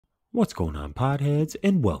What's going on, podheads,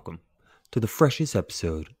 and welcome to the freshest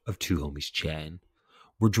episode of Two Homies Chatting.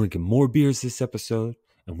 We're drinking more beers this episode,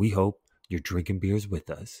 and we hope you're drinking beers with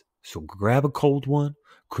us. So grab a cold one,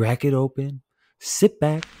 crack it open, sit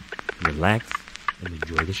back, relax, and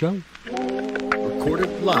enjoy the show.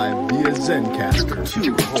 Recorded live via Zencaster.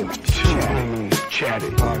 Two Homies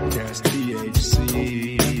Chatting. Podcast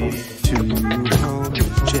THC. Two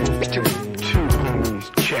Homies Chatting. Two Homies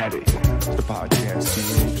Chatting. The podcast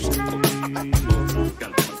THC.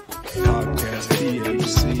 Podcast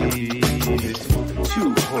THC.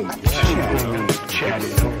 Two Homies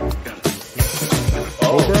Chatting.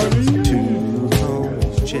 Two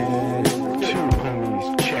Homies Chatting. Two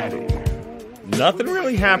Homies Chatting. Nothing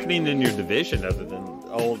really happening in your division other than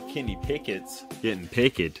old Kenny Pickett's getting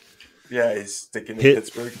picked. Yeah, he's sticking in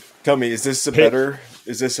Pittsburgh. Tell me, is this a better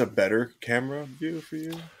camera view for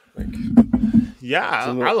you? Yeah,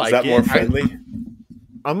 I like it. Is that more friendly?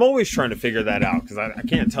 I'm always trying to figure that out because I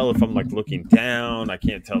can't tell if I'm like looking down. I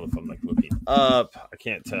can't tell if I'm like looking up. I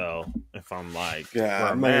can't tell if I'm like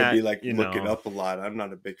I'm gonna be like looking up a lot. I'm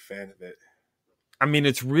not a big fan of it. I mean,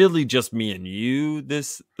 it's really just me and you.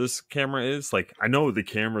 This camera is like, I know the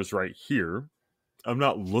camera's right here. I'm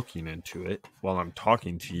not looking into it while I'm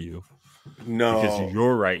talking to you. No, because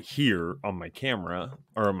you're right here on my camera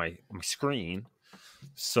or on my screen.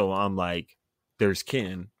 So I'm like, there's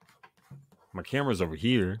Ken. My camera's over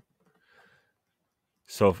here.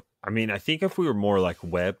 So, I think if we were more like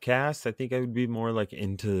webcast, I think I would be more like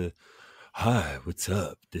into, hi, what's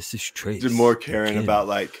up? This is Trace. Did more caring about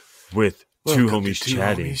like with two homies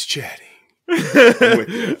chatting. Homies chatting.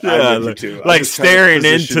 Yeah, like staring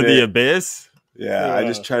into the abyss. Yeah, I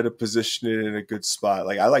just try to position it in a good spot.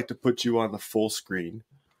 Like I like to put you on the full screen.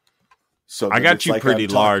 So I got you like pretty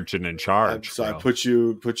large and in charge. So I put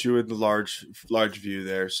you in the large view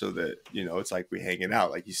there, so that it's like we hanging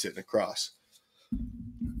out, like you sitting across.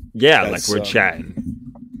 Yeah, like we're chatting.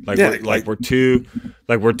 We're two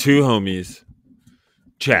homies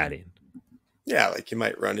chatting. Yeah, like you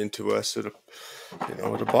might run into us at a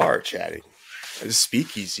bar chatting, at a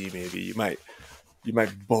speakeasy. Maybe you might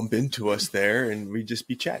bump into us there, and we just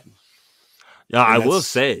be chatting. Yeah, I will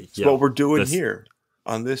say, what we're doing here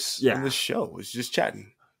on this show is just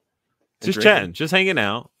chatting, chatting, just hanging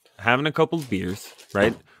out, having a couple of beers,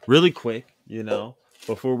 right? Really quick,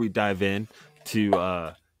 before we dive in to,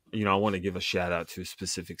 I want to give a shout out to a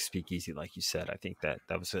specific speakeasy, like you said. I think that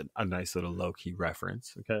was a nice little low key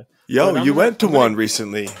reference. Okay, you went to one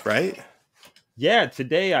recently, right? Yeah,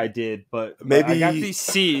 today I did, but maybe I got these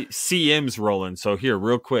CMs rolling. So here,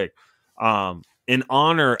 real quick, in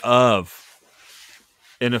honor of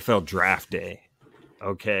NFL Draft Day,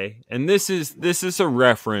 okay, and this is a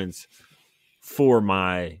reference for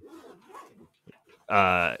my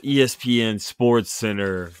ESPN Sports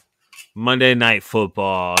Center Monday Night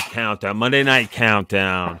Football countdown, Monday Night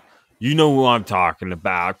Countdown. You know who I'm talking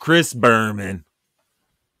about? Chris Berman,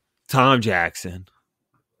 Tom Jackson.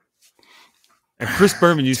 And Chris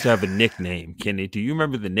Berman used to have a nickname, Kenny. Do you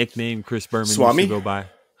remember the nickname Chris Berman used to go by?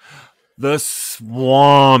 The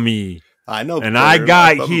Swami. I know. And I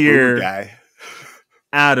got here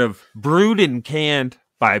out of brewed and canned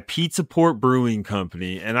by Pizza Port Brewing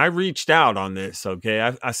Company. And I reached out on this,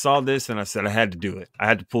 okay? I saw this and I said I had to do it. I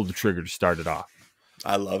had to pull the trigger to start it off.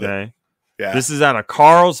 I love it. Yeah. This is out of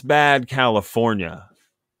Carlsbad, California.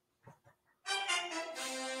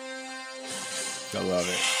 I love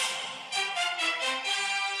it.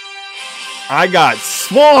 I got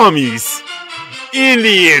Swami's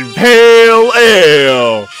Indian Pale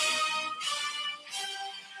Ale.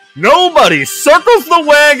 Nobody circles the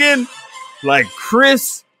wagon like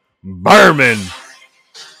Chris Berman.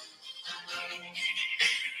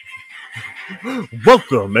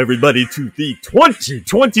 Welcome, everybody, to the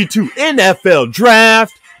 2022 NFL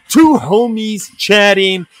Draft. Two homies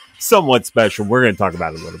chatting. Somewhat special. We're going to talk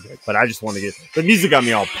about it a little bit, but I just want to get the music got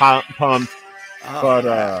me all pumped.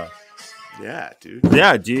 Yeah, dude.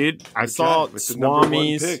 Yeah, dude. I saw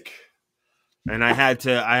Swami's, and I had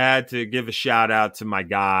to give a shout out to my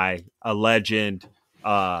guy, a legend,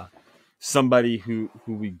 somebody who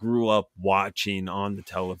we grew up watching on the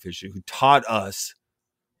television, who taught us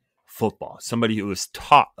football. Somebody who has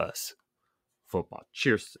taught us football.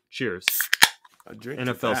 Cheers.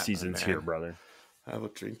 NFL season's here, brother. I will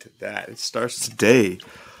drink to that. It starts today.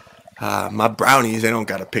 My brownies, they don't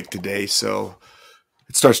got to pick today, so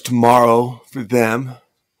it starts tomorrow for them.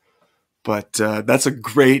 But that's a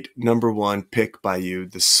great number one pick by you,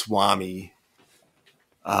 the Swami.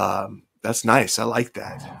 That's nice. I like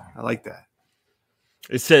that.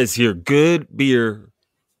 It says here, good beer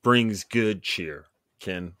brings good cheer.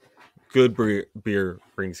 Ken, good beer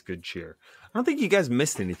brings good cheer. I don't think you guys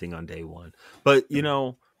missed anything on day one. But,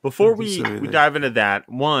 before we dive into that,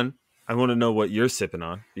 one, I want to know what you're sipping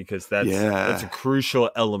on because that's a crucial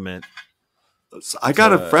element. I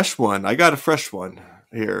got a fresh one.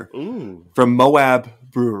 Here. Ooh. From Moab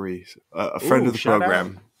Brewery, a friend of the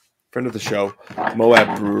program, friend of the show,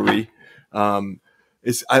 Moab Brewery.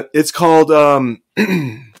 It's called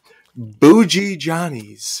Bougie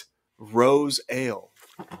Johnny's Rose Ale.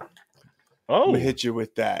 Oh, I'm gonna hit you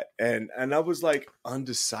with that, and I was like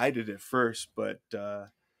undecided at first, but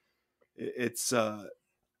it's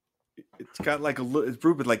got like it's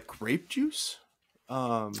brewed with like grape juice.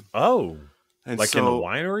 And like so, in a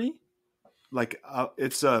winery. Like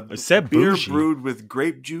it's a beer brewed with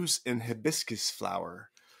grape juice and hibiscus flower,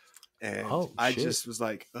 and I just was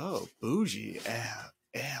like, "Oh, bougie,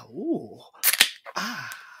 ooh,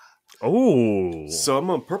 oh." So I'm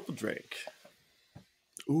on purple drink.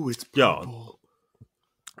 Ooh, it's purple.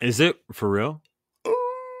 Yo, is it for real?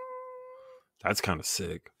 That's kind of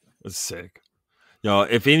sick. That's sick. Yo,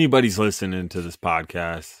 if anybody's listening to this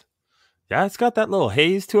podcast. Yeah, it's got that little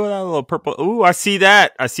haze to it, that little purple. Ooh, I see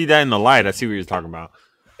that. I see that in the light. I see what you're talking about.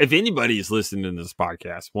 If anybody is listening to this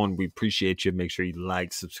podcast, one, we appreciate you. Make sure you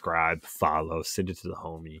like, subscribe, follow, send it to the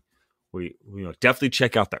homie. We definitely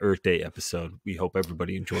check out the Earth Day episode. We hope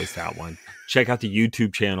everybody enjoys that one. Check out the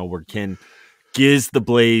YouTube channel where Ken gives the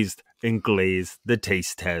blazed and glazed the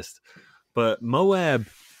taste test. But Moab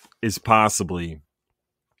is possibly...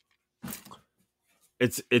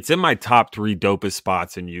 It's in my top 3 dopest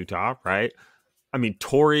spots in Utah, right? I mean,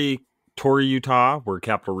 Torrey, Utah, where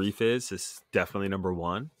Capitol Reef is definitely number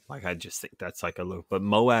 1. Like, I just think that's like a look. But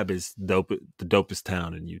Moab is the dopest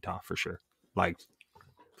town in Utah for sure. Like,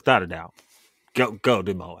 without a doubt. Go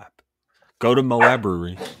to Moab. Go to Moab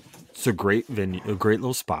Brewery. It's a great venue, a great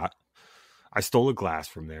little spot. I stole a glass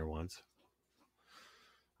from there once.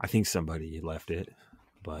 I think somebody left it,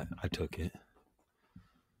 but I took it.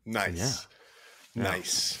 Nice. Yeah.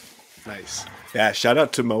 Nice. Yeah, shout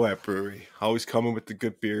out to Moab Brewery. Always coming with the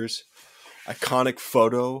good beers. Iconic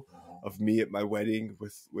photo of me at my wedding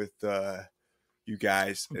with you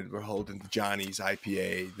guys, and we're holding Johnny's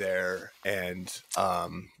IPA there, and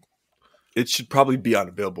it should probably be on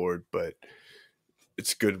a billboard, but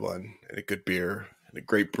it's a good one and a good beer and a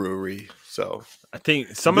great brewery. So I think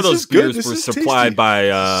some of those beers were supplied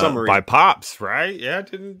by Pops, right? Yeah,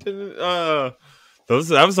 that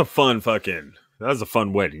was a fun fucking. That was a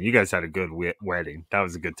fun wedding. You guys had a good wedding. That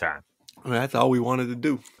was a good time. I mean, that's all we wanted to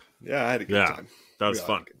do. Yeah, I had a good time. That was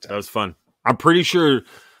fun. That was fun. I'm pretty sure,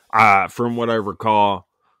 from what I recall,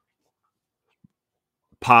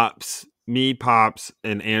 Pops,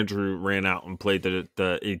 and Andrew ran out and played the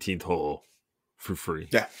 18th hole for free.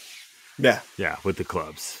 Yeah, with the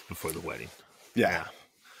clubs before the wedding. Yeah.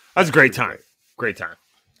 That's a great time. Great time.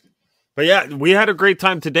 But yeah, we had a great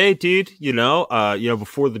time today, dude.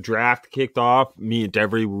 Before the draft kicked off, me and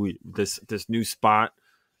Devery, this new spot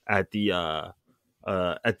at the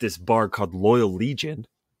at this bar called Loyal Legion,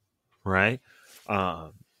 right?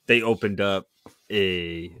 They opened up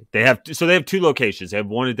they have 2 locations. They have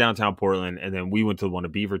one in downtown Portland, and then we went to the one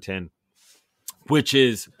in Beaverton, which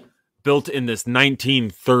is built in this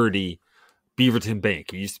 1930 Beaverton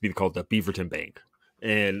Bank. It used to be called the Beaverton Bank,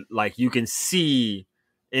 and like you can see.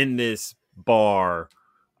 In this bar,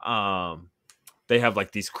 they have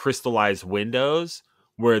like these crystallized windows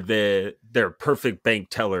where they're perfect bank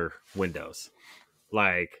teller windows.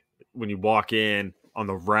 Like when you walk in on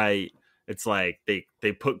the right, it's like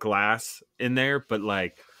they put glass in there, but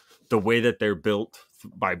like the way that they're built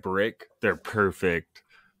by brick, they're perfect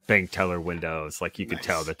bank teller windows. Like you could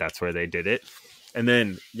tell that that's where they did it. And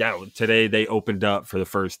then, today they opened up for the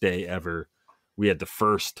first day ever. We had the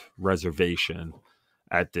first reservation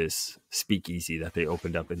at this speakeasy that they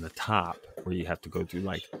opened up in the top, where you have to go through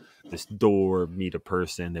like this door, meet a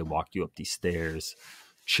person, they walk you up these stairs,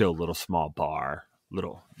 chill little small bar,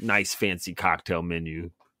 little nice fancy cocktail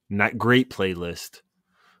menu, great playlist,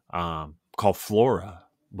 called Flora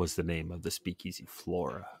was the name of the speakeasy.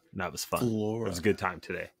 Flora. And that was fun. Flora. It was a good time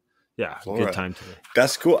today. Yeah, Flora. Good time today.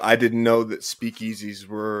 That's cool. I didn't know that speakeasies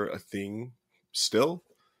were a thing still.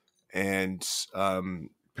 And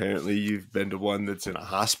apparently you've been to one that's in a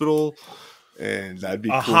hospital, and that'd be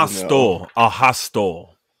a cool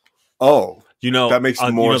hostel. Oh, that makes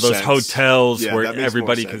more sense. Those hotels where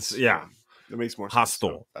everybody can. Yeah, that makes more sense.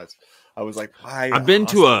 Hostel. So I was like, why? I've been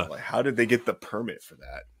to a. Like, how did they get the permit for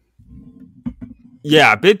that?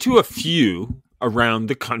 Yeah, I've been to a few around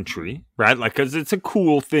the country, right? Like, because it's a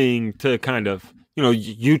cool thing to kind of,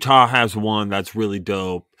 Utah has one that's really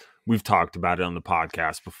dope. We've talked about it on the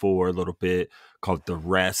podcast before a little bit, called The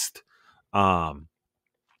Rest.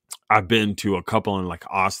 I've been to a couple in like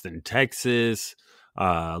Austin, Texas,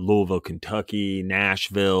 Louisville, Kentucky,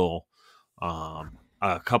 Nashville,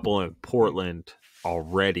 a couple in Portland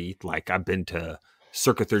already. Like I've been to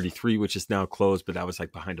Circa 33, which is now closed, but that was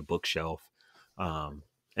like behind a bookshelf. And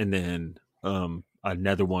then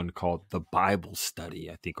another one called the Bible Study,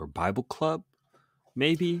 I think, or Bible Club,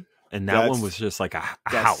 maybe. And that one was just like a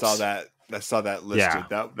house. I saw that listed.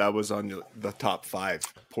 Yeah. That was on the top 5.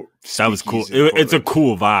 That was cool. It's a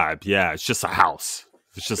cool vibe. Yeah, it's just a house.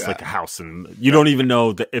 It's just like a house, and you don't even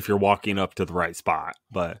know if you're walking up to the right spot.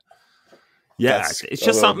 But yeah, it's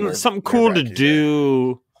just something cool to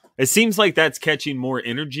do. It seems like that's catching more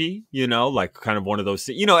energy, like kind of one of those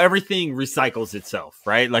things. Everything recycles itself,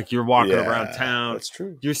 right? Like you're walking around town. That's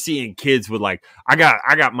true. You're seeing kids with like, I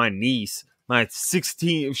got my niece. My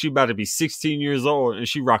 16, she about to be 16 years old, and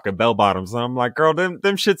she rocking bell bottoms. And I'm like, girl, them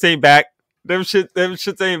shits ain't back. Them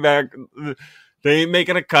shits ain't back. They ain't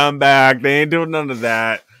making a comeback. They ain't doing none of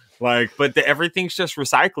that. Like, but everything's just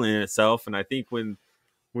recycling itself. And I think when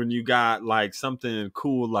you got like something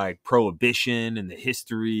cool like prohibition and the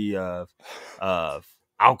history of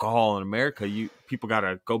alcohol in America, people got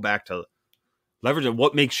to go back to leveraging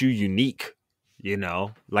what makes you unique.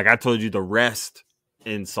 Like I told you, the Rest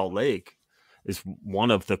in Salt Lake is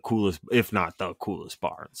one of the coolest, if not the coolest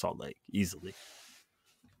bar in Salt Lake, easily.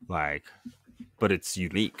 Like, but it's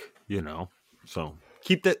unique, So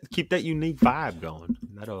keep that unique vibe going.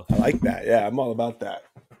 I like that. Yeah, I'm all about that.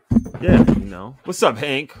 Yeah, What's up,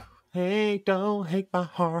 Hank? Hank, don't hate my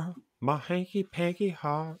heart, my hanky panky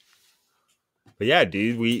heart. But yeah,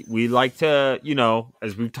 dude, we like to,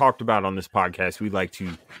 as we've talked about on this podcast, we like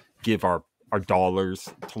to give our dollars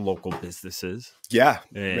to local businesses. Yeah.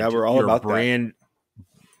 And yeah, we're all about that.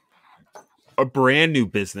 A brand new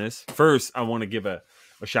business. First, I want to give a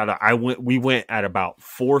shout out. We went at about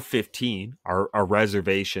 4:15, our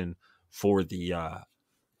reservation for the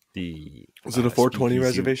was it a 4:20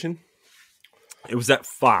 reservation? It was at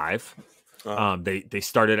 5. They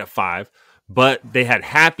started at 5, but they had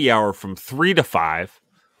happy hour from 3 to 5.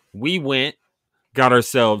 We went, got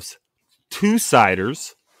ourselves 2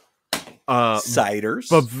 ciders.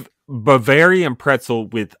 Bavarian pretzel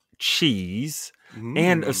with cheese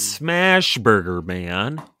and a smash burger,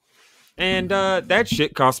 man. And that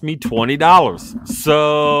shit cost me $20.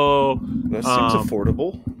 So that seems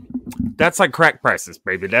affordable. That's like crack prices,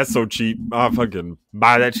 baby. That's so cheap. I'll fucking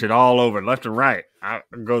buy that shit all over, left and right. I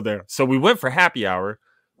go there. So we went for happy hour,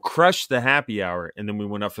 crushed the happy hour, and then we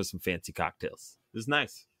went up for some fancy cocktails. It was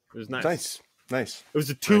nice. Nice. It was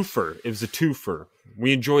a twofer.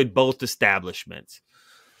 We enjoyed both establishments.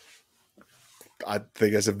 I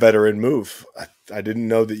think that's a veteran move. I didn't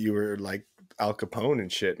know that you were like Al Capone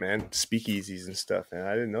and shit, man. Speakeasies and stuff, man.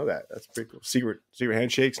 I didn't know that. That's pretty cool. Secret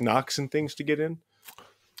handshakes, knocks, and things to get in.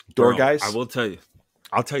 Door guys. I will tell you.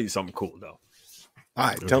 I'll tell you something cool though. All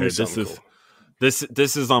right, tell me something cool. This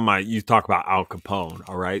is on my. You talk about Al Capone,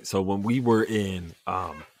 all right? So when we were in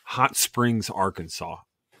Hot Springs, Arkansas,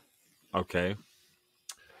 okay.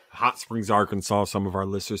 Hot Springs, Arkansas, some of our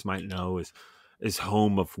listeners might know is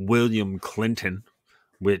home of William Clinton,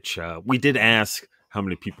 which we did ask how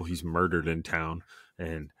many people he's murdered in town,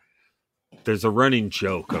 and there's a running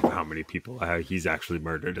joke of how many people he's actually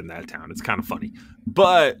murdered in that town. It's kind of funny,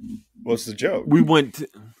 but what's the joke? We went.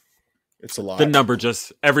 It's a lot. The number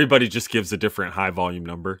everybody just gives a different high volume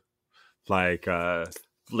number. Like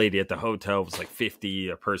lady at the hotel was like 50.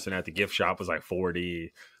 A person at the gift shop was like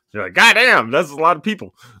 40. You're like, God damn, that's a lot of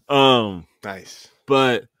people. Nice.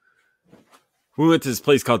 But we went to this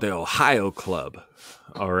place called the Ohio Club.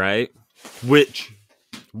 All right. Which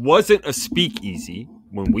wasn't a speakeasy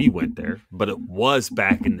when we went there, but it was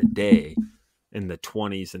back in the day in the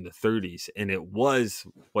 20s and the 30s. And it was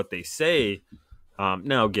what they say.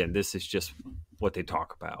 Now, again, this is just what they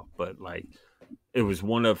talk about, but like it was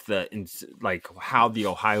one of the, like how the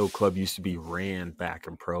Ohio Club used to be ran back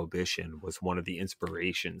in Prohibition was one of the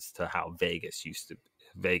inspirations to how Vegas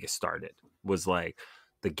started, was like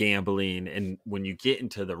the gambling. And when you get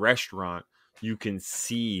into the restaurant, you can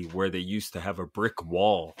see where they used to have a brick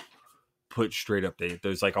wall put straight up there.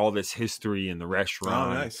 There's like all this history in the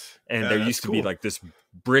restaurant. Oh, nice. And there used to be like this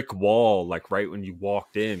brick wall, like right when you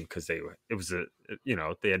walked in, because they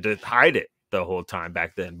had to hide it the whole time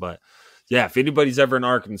back then. But yeah, if anybody's ever in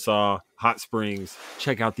Arkansas, Hot Springs,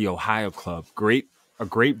 check out the Ohio Club. A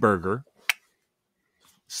great burger.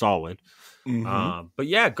 Solid. Mm-hmm. But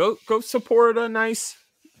yeah, go support a nice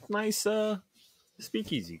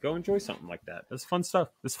speakeasy. Go enjoy something like that. That's fun stuff.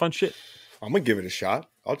 That's fun shit. I'm gonna give it a shot.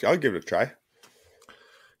 I'll give it a try.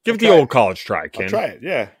 Give it the old college try, Ken. I'll try it.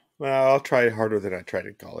 Yeah. Well, I'll try it harder than I tried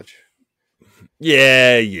in college.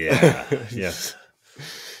 Yeah. Yes.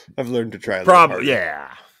 I've learned to try a Probably. little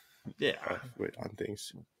harder. Yeah. On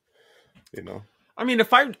things, you know. I mean,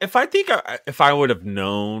 if I would have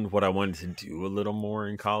known what I wanted to do a little more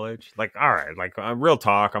in college, like, all right, like, real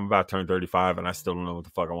talk, I'm about to turn 35 and I still don't know what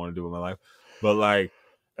the fuck I want to do with my life. But like,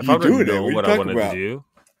 if I would have known what I wanted to do,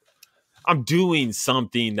 I'm doing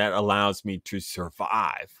something that allows me to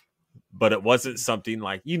survive. But it wasn't something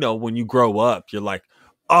like, you know, when you grow up, you're like,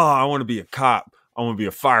 oh, I want to be a cop. I want to be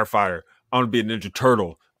a firefighter. I want to be a Ninja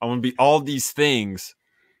Turtle. I want to be all these things.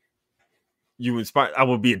 You inspire. I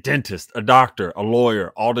would be a dentist, a doctor, a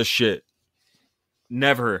lawyer, all this shit.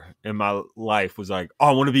 Never in my life was like, oh,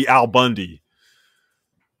 I want to be Al Bundy.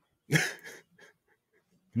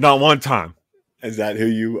 Not one time. Is that who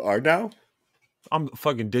you are now? I'm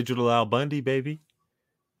fucking digital Al Bundy, baby.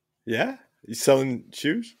 Yeah? You selling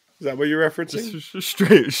shoes? Is that what you're referencing?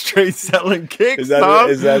 Straight selling kicks. Is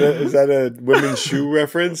that a women's shoe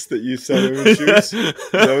reference that you sell women's shoes? Is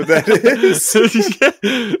that what that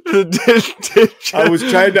is? I was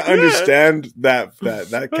trying to understand that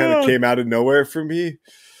kind of came out of nowhere for me.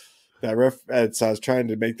 So I was trying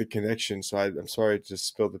to make the connection. So I'm sorry to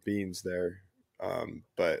spill the beans there,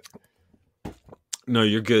 but no,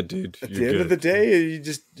 you're good, dude. At the end of the day, you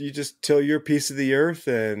just till your piece of the earth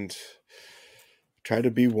and try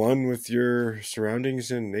to be one with your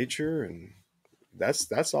surroundings and nature, and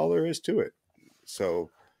that's all there is to it.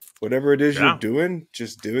 So whatever it is you're doing,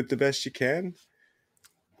 just do it the best you can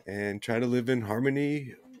and try to live in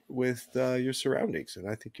harmony with your surroundings, and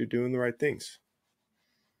I think you're doing the right things.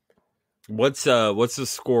 What's the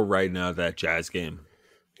score right now of that Jazz game?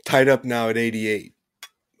 Tied up now at 88.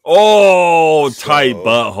 Oh, tight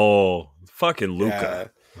butthole. Fucking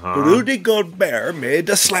Luka. Yeah. Huh? Rudy Gobert made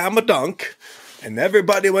a slam a dunk and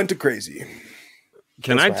everybody went to crazy.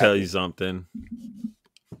 Can I tell you something?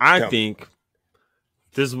 I think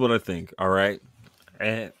this is what I think. All right.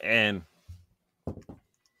 And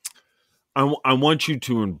I want you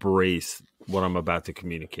to embrace what I'm about to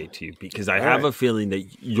communicate to you, because I have a feeling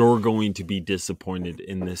that you're going to be disappointed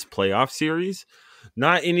in this playoff series.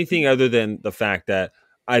 Not anything other than the fact that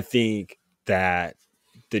I think that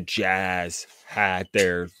the Jazz had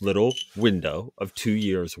their little window of 2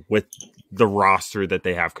 years with the roster that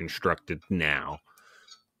they have constructed now.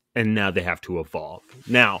 And now they have to evolve.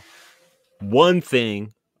 Now, one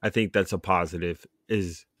thing I think that's a positive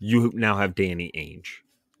is you now have Danny Ainge.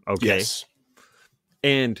 Okay. Yes.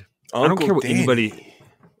 And I don't care what anybody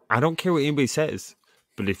says,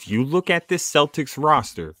 but if you look at this Celtics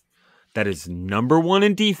roster that is number one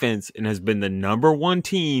in defense and has been the number one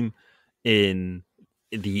team in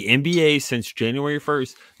the NBA since January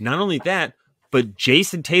 1st, not only that, but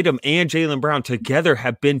Jason Tatum and Jaylen Brown together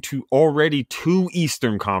have been to already 2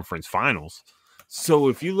 Eastern Conference Finals. So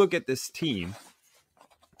if you look at this team,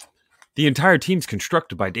 the entire team's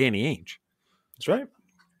constructed by Danny Ainge. That's right.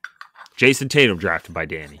 Jason Tatum drafted by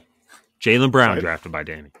Danny. Jaylen Brown drafted by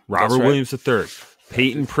Danny. Robert Williams III.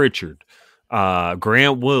 Peyton Pritchard.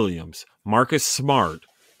 Grant Williams. Marcus Smart.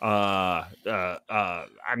 I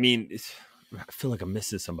mean, I feel like I'm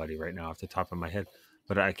missing somebody right now off the top of my head,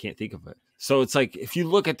 but I can't think of it. So it's like, if you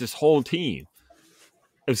look at this whole team,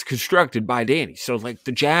 it was constructed by Danny. So like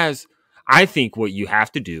the Jazz, I think what you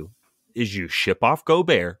have to do is you ship off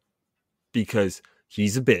Gobert because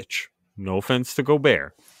he's a bitch. No offense to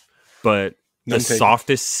Gobert, but the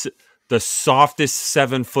softest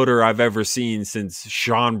 7-footer I've ever seen since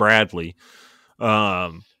Sean Bradley.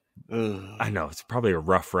 I know it's probably a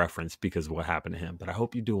rough reference because of what happened to him, but I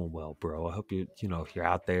hope you're doing well, bro. I hope if you're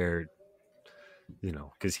out there,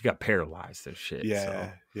 because he got paralyzed and shit.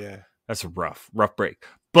 Yeah, so that's a rough break.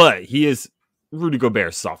 But he is Rudy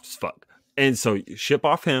Gobert, soft as fuck, and so you ship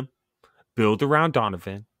off him, build around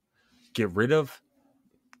Donovan, get rid of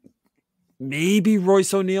maybe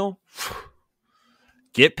Royce O'Neal,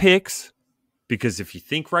 get picks, because if you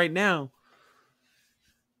think right now,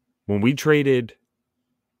 when we traded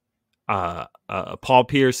Paul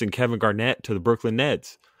Pierce and Kevin Garnett to the Brooklyn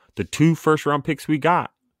Nets, the 2 first-round picks we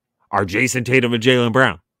got are Jason Tatum and Jaylen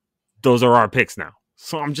Brown. Those are our picks now.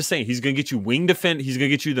 So I'm just saying, he's going to get you wing defend. He's going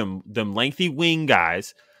to get you them lengthy wing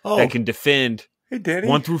guys that can defend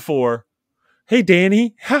 1 through 4. Hey,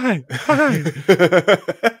 Danny. Hi.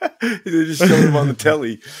 They just showed him on the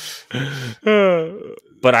telly.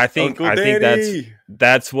 But I think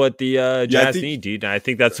that's what the Jazz need, dude. And I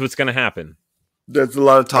think that's what's going to happen. There's a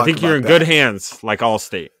lot of talk. I think you're in good hands, like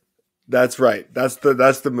Allstate. That's right. That's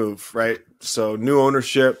the move, right? So new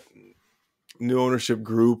ownership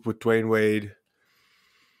group with Dwayne Wade,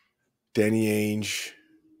 Danny Ainge,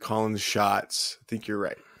 calling the shots. I think you're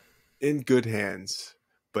right. In good hands.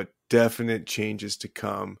 But definite changes to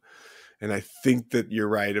come. And I think that you're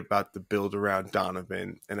right about the build around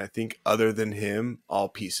Donovan. And I think other than him, all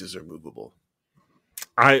pieces are movable.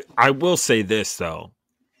 I will say this, though.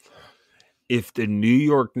 If the New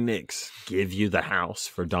York Knicks give you the house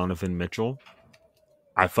for Donovan Mitchell,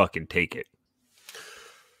 I fucking take it.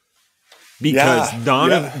 Because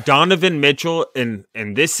Donovan Mitchell, and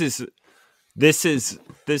this is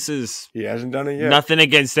he hasn't done it yet. Nothing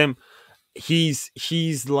against him. He's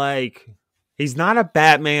not a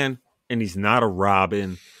Batman and he's not a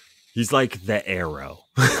Robin. He's like the Arrow.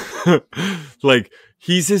 Like,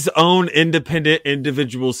 he's his own independent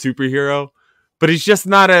individual superhero, but he's just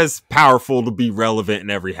not as powerful to be relevant in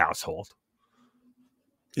every household.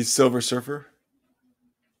 He's Silver Surfer?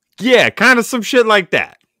 Yeah, kind of some shit like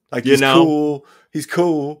that. Like, he's cool. He's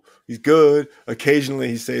cool. He's good. Occasionally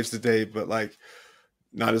he saves the day, but like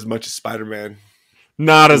not as much as Spider-Man.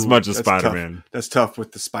 Not as much as Spider-Man. That's tough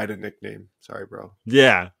with the Spider nickname. Sorry, bro.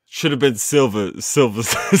 Yeah. Should have been Silver Surfer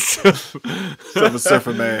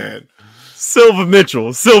Man. Silver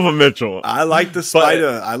Mitchell. I like the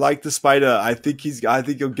Spider. I think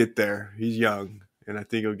he'll get there. He's young, and I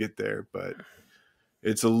think he'll get there, but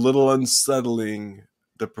it's a little unsettling,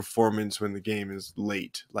 the performance when the game is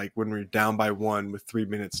late. Like when we're down by 1 with 3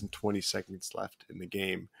 minutes and 20 seconds left in the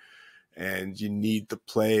game. And you need the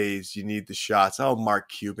plays, you need the shots. Oh, Mark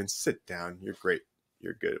Cuban, sit down. You're great.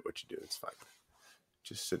 You're good at what you do. It's fine.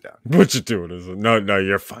 Just sit down. What you doing is no,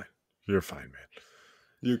 you're fine. You're fine, man.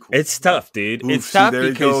 You're cool. It's tough, dude. It's tough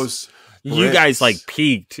because you guys like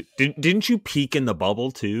peaked. Didn't you peak in the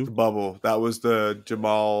bubble too? The bubble. That was the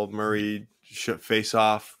Jamal Murray face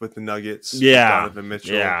off with the Nuggets. Yeah. Donovan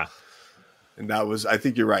Mitchell. Yeah. And that was, I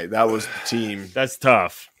think you're right. That was the team. That's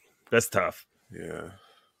tough. Yeah.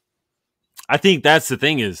 I think that's the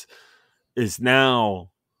thing is now,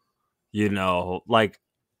 like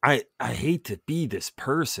I hate to be this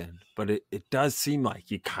person, but it does seem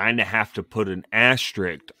like you kind of have to put an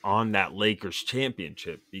asterisk on that Lakers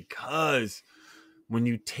championship, because when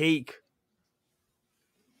you take,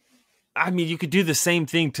 you could do the same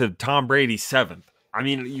thing to Tom Brady's 7th.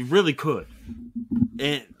 You really could.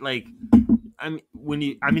 And like,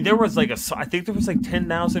 there was like I think there was like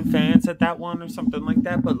 10,000 fans at that one or something like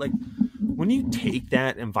that. But like, when you take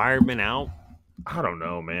that environment out, I don't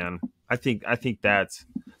know, man. I think that's,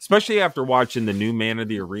 especially after watching the new Man of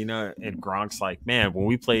the Arena, and Gronk's like, man, when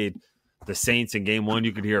we played the Saints in game 1,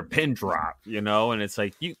 you could hear a pin drop, and it's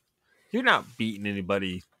like, you're not beating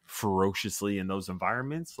anybody ferociously in those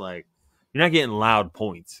environments. Like, you're not getting loud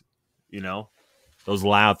points, those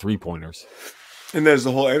loud 3-pointers. And there's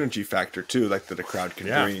the whole energy factor too, like that a crowd can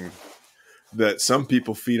bring, that some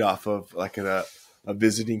people feed off of, like a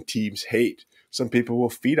visiting team's hate. Some people will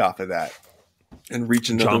feed off of that and reach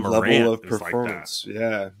another level of performance. Like,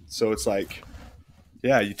 yeah. So it's like,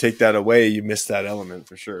 you take that away, you miss that element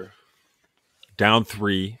for sure. Down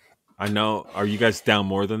 3. I know. Are you guys down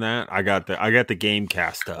more than that? I got the game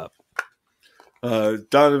cast up.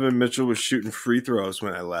 Donovan Mitchell was shooting free throws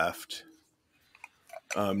when I left.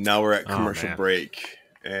 Now we're at commercial break,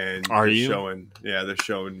 and they're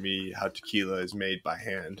showing me how tequila is made by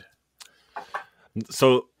hand.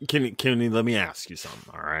 So can you let me ask you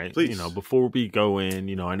something? All right, please. Before we go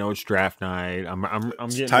in, I know it's draft night. I'm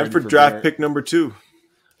getting time for draft pick number 2.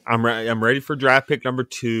 I'm ready for draft pick number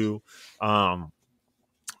 2. How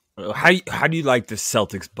do you like the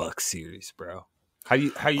Celtics Bucks series, bro? How do you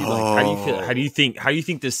feel? How do you think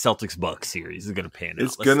this Celtics Bucks series is going to pan out?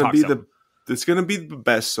 It's gonna be the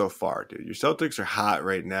best so far, dude. Your Celtics are hot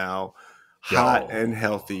right now, and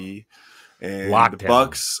healthy, and the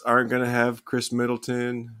Bucks aren't gonna have Chris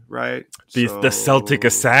Middleton, right? The Celtic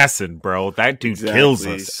assassin, bro. That dude kills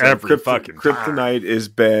us every fucking time. Kryptonite is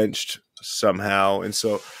benched somehow, and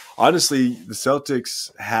so honestly, the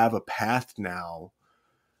Celtics have a path now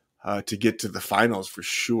to get to the finals for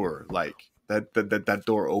sure. Like that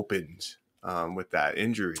door opened with that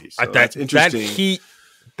injury. So that's interesting.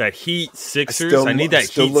 That Heat Sixers. I need that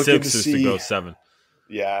Heat Sixers to go 7.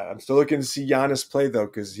 Yeah, I'm still looking to see Giannis play though,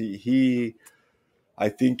 because he, I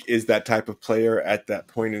think, is that type of player at that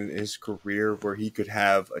point in his career where he could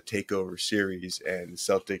have a takeover series, and the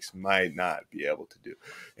Celtics might not be able to do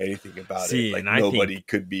anything about it. Like nobody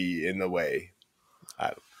could be in the way.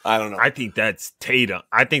 I don't know. I think that's Tatum.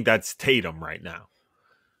 Right now.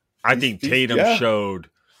 I think Tatum showed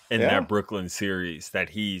in that Brooklyn series that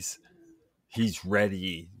he's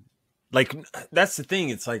ready. Like, that's the thing.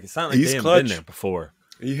 It's like, it's not like they haven't been there before.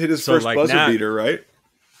 He hit his first buzzer beater, right?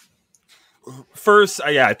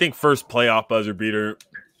 I think first playoff buzzer beater.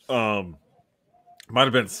 Might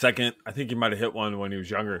have been second. I think he might have hit one when he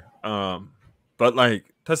was younger. But But like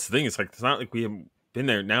that's the thing. It's like it's not like we haven't been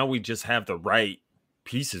there. Now we just have the right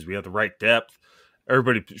pieces. We have the right depth.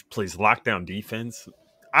 Everybody plays lockdown defense.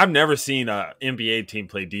 I've never seen a NBA team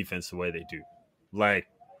play defense the way they do. Like,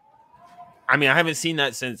 I mean, I haven't seen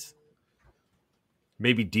that since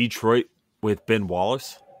maybe Detroit with Ben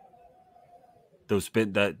Wallace.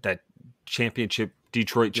 That championship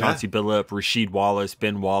Detroit, Chauncey Billups, Rasheed Wallace,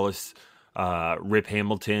 Ben Wallace, Rip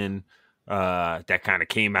Hamilton. That kind of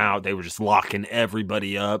came out. They were just locking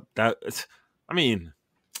everybody up. It's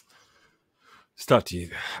tough to.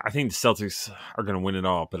 I think the Celtics are going to win it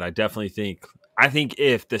all, but I definitely think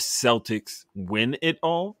if the Celtics win it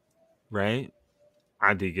all, right?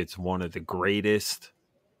 I think it's one of the greatest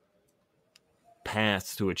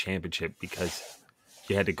paths to a championship because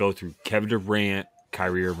you had to go through Kevin Durant,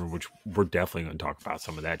 Kyrie Irving, which we're definitely going to talk about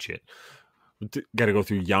some of that shit. Got to go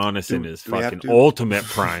through Giannis in his fucking ultimate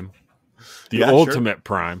prime. The ultimate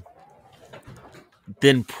prime.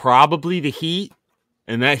 Then probably the Heat.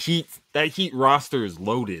 And that Heat roster is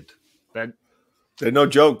loaded. They're no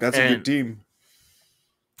joke. That's a good team.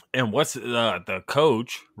 And what's the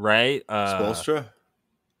coach, right? Spoelstra.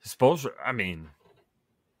 I mean,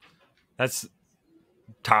 that's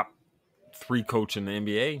top 3 coach in the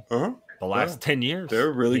NBA the last 10 years. They're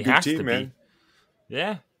a really good team, man.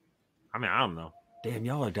 Yeah. I mean, I don't know. Damn,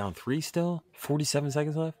 y'all are down 3 still? 47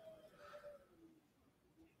 seconds left?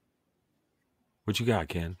 What you got,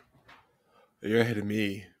 Ken? You're ahead of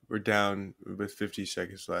me. We're down with 50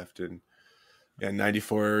 seconds left, and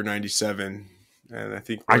 94, 97, and I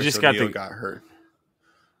think Royce O'Neal got hurt.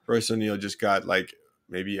 Royce O'Neal just got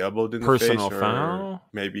maybe elbowed in the face, personal foul.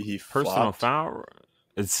 Maybe he personal flopped. Foul.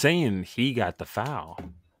 It's saying he got the foul.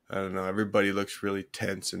 I don't know. Everybody looks really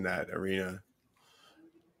tense in that arena.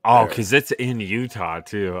 Oh, because it's in Utah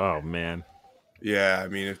too. Oh man. Yeah, I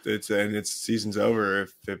mean, if it's season's over,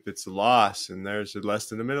 if it's a loss and there's less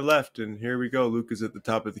than a minute left, and here we go, Luka's at the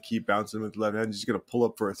top of the key, bouncing with the left hand, he's gonna pull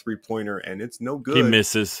up for a 3-pointer, and it's no good. He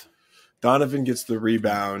misses. Donovan gets the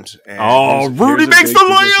rebound, and Rudy makes the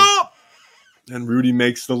layup, and Rudy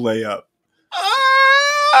makes the layup.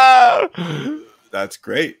 That's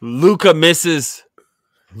great. Luka misses.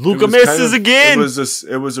 Luka misses again.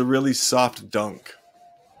 It was a really soft dunk.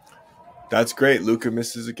 That's great. Luka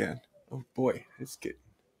misses again. Oh boy, it's getting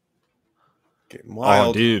wild.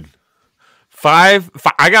 Oh, dude. I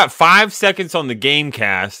got 5 seconds on the game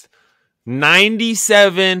cast.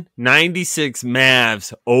 97-96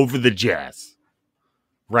 Mavs over the Jazz.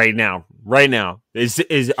 Right now.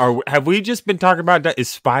 Have we just been talking about that? Is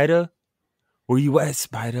Spider? Where you at,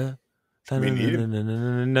 Spider? Here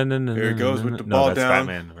it goes with the ball down.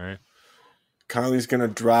 Batman, right? Conley's going to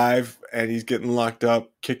drive, and he's getting locked up.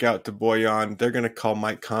 Kick out to Boyan. They're going to call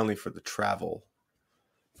Mike Conley for the travel.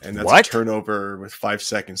 And that's a turnover with 5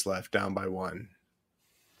 seconds left, down by 1.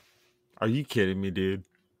 Are you kidding me, dude?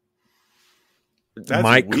 That's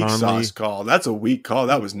Mike a weak Conley. Sauce call. That's a weak call.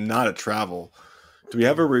 That was not a travel. Do we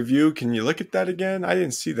have a review? Can you look at that again? I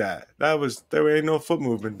didn't see that. There ain't no foot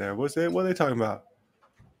movement there. What are they talking about?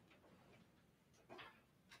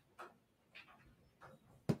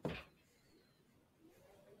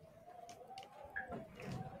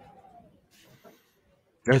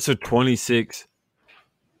 That's a $26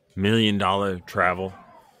 million travel.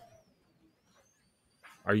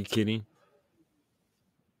 Are you kidding?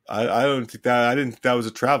 I don't think that. I didn't think that was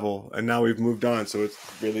a travel, and now we've moved on. So it's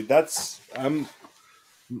really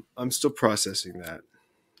I'm still processing that.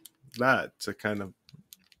 That's kind of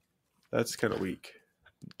weak.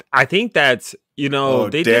 I think that's they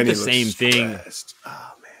did the same thing.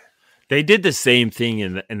 Oh man, they did the same thing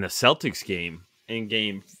in the Celtics game. In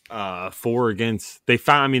game 4 against they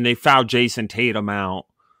fouled Jason Tatum out.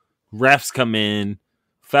 Refs come in,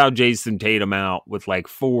 foul Jason Tatum out with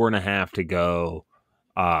 4.5 to go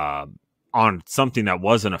on something that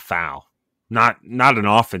wasn't a foul, not an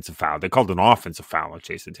offensive foul. They called an offensive foul on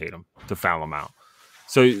Jason Tatum to foul him out.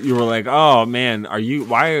 So you were like, oh man,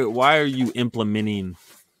 why are you implementing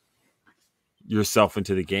yourself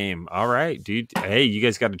into the game? All right, dude. Hey, you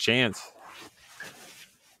guys got a chance.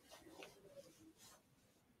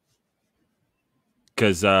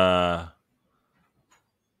 Because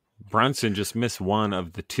Brunson just missed one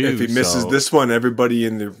of the 2. If he misses this one, everybody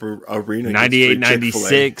in the arena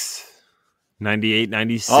 98-96.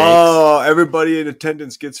 98-96. Oh, everybody in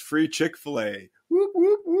attendance gets free Chick-fil-A. Whoop,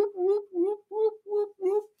 whoop, whoop, whoop, whoop, whoop, whoop,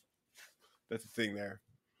 whoop. That's the thing there.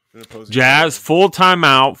 Jazz, full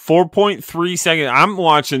timeout, 4.3 seconds. I'm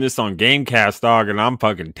watching this on Gamecast, dog, and I'm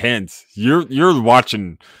fucking tense. You're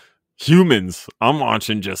watching humans. I'm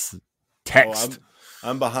watching just text.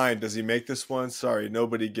 I'm behind. Does he make this one? Sorry,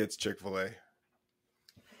 nobody gets Chick-fil-A.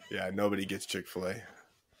 Yeah, nobody gets Chick-fil-A.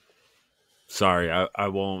 Sorry, I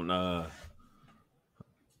won't.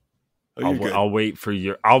 Good. I'll wait for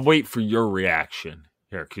your reaction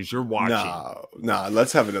here because you're watching. No,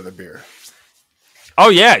 let's have another beer. Oh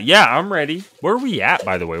yeah, I'm ready. Where are we at,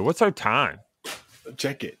 by the way? What's our time?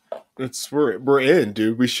 Check it. We're in,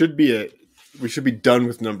 dude. We should be done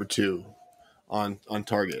with number 2 on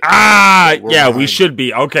target. Yeah, behind. we should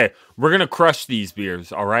be. Okay, we're gonna crush these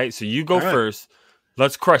beers. All right, so you go first.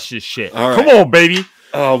 Let's crush this shit. All right. Come on, baby.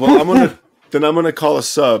 Oh well, I'm gonna call a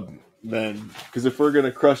sub then, because if we're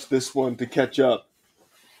gonna crush this one to catch up,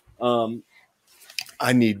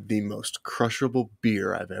 I need the most crushable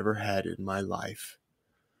beer I've ever had in my life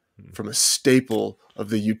from a staple of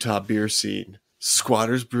the Utah beer scene,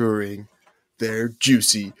 Squatters Brewing, their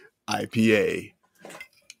juicy IPA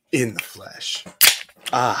in the flesh.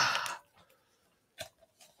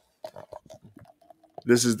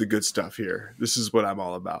 This is the good stuff here. This is what I'm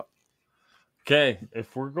all about. Okay,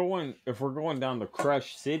 if we're going down to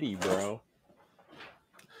Crush City, bro,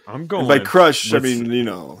 I'm going. And by crush, I mean, you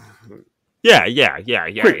know. Yeah.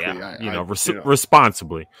 Quickly,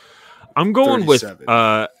 responsibly. I'm going 37.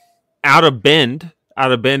 with out of Bend,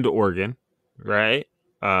 Oregon, right?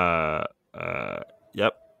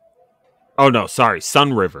 Yep. Oh no, sorry,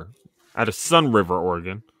 Sun River, out of Sun River,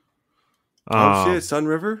 Oregon. Oh shit, Sun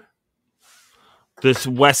River. This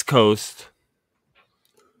West Coast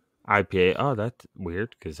IPA. Oh, that's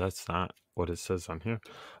weird because that's not what it says on here.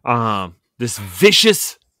 This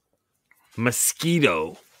Vicious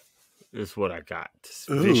Mosquito is what I got. This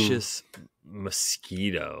Vicious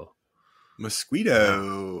Mosquito.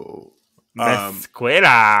 Mosquito.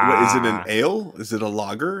 Mesquita. What, is it an ale? Is it a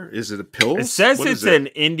lager? Is it a pill? It says it's an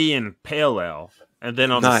Indian Pale Ale. And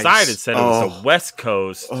then on the side it said it was a West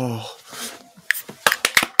Coast. Oh.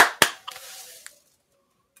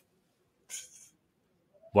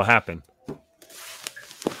 What happened?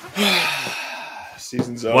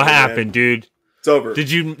 Season's over. What happened, dude? It's over. Did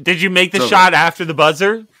you make the shot after the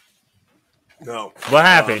buzzer? No. What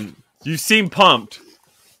happened? You seem pumped.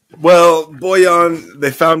 Well, Boyan, they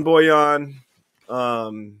found Boyan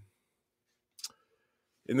in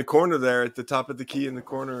the corner there at the top of the key in the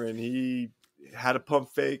corner, and he had a pump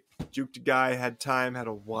fake, juked a guy, had time, had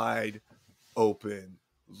a wide open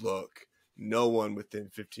look. No one within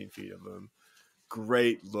 15 feet of him.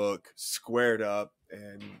 Great look, squared up,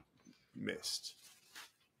 and missed.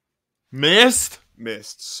 Missed.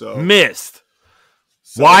 So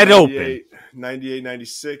Wide open.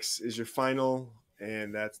 98-96 is your final,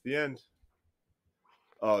 and that's the end.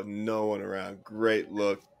 Oh, no one around. Great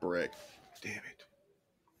look, brick. Damn it.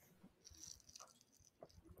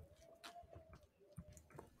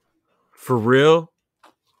 For real?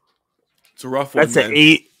 It's a rough one.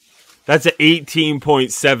 That's an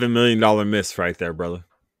 $18.7 million miss right there, brother.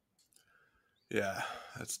 Yeah,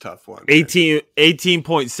 that's a tough one.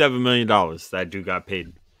 $18.7 million that dude got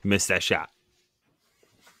paid. Missed that shot.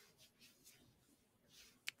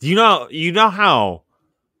 You know how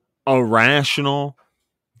irrational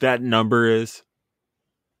that number is?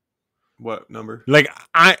 What number? Like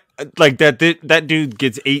that dude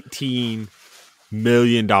gets $18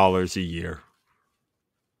 million a year.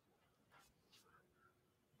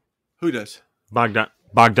 Who does?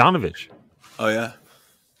 Bogdanovich. Oh yeah.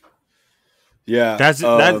 Yeah.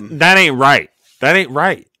 That ain't right. That ain't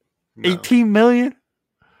right. No. 18 million?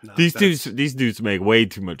 No, these dudes make way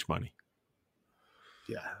too much money.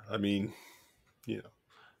 Yeah. I mean,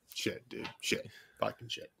 shit, dude. Shit. Fucking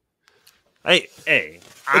shit. Hey.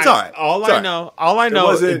 It's all right. All I know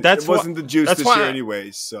it wasn't the juice this year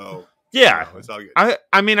anyways, so yeah. It's all good.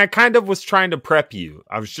 I mean, I kind of was trying to prep you.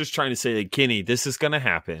 I was just trying to say, like, Kenny, this is gonna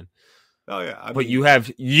happen. Oh yeah. But you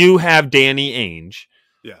have Danny Ainge.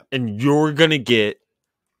 Yeah. And you're gonna get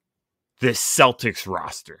this Celtics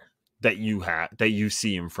roster that you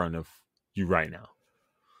see in front of you right now.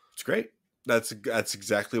 It's great. That's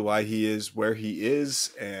exactly why he is where he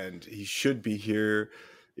is, and he should be here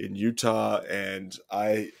in Utah. And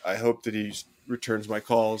I hope that he returns my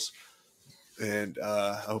calls, and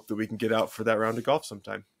I hope that we can get out for that round of golf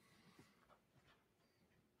sometime.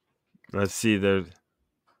 Let's see there.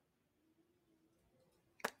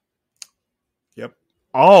 Yep.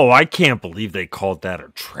 Oh, I can't believe they called that a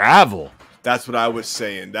travel. That's what I was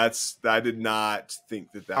saying. I did not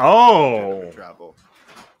think that was a travel.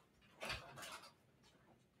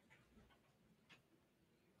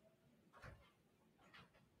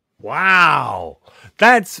 Wow.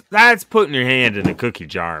 That's putting your hand in the cookie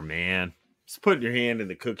jar, man. It's putting your hand in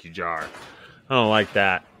the cookie jar. I don't like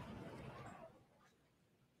that.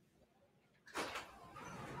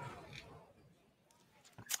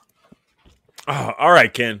 Oh, all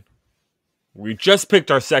right, Ken. We just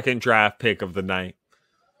picked our second draft pick of the night.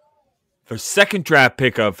 The second draft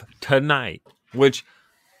pick of tonight, which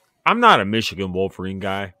I'm not a Michigan Wolverine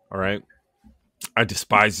guy, all right? I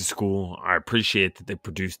despise the school. I appreciate that they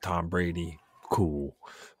produced Tom Brady. Cool.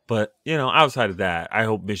 But, outside of that, I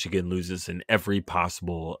hope Michigan loses in every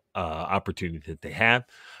possible opportunity that they have.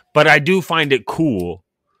 But I do find it cool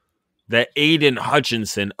that Aiden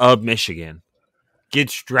Hutchinson of Michigan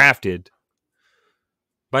gets drafted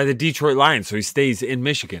by the Detroit Lions, so he stays in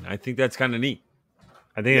Michigan. I think that's kind of neat.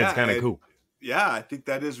 I think that's kind of cool. Yeah, I think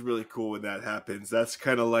that is really cool when that happens. That's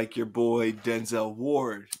kind of like your boy Denzel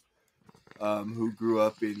Ward, who grew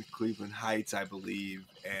up in Cleveland Heights, I believe,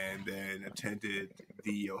 and then attended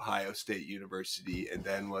the Ohio State University and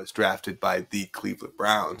then was drafted by the Cleveland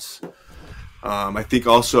Browns. I think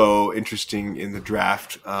also interesting in the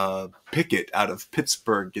draft, Pickett out of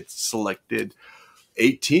Pittsburgh gets selected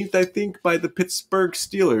 18th, I think, by the Pittsburgh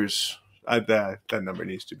Steelers. That number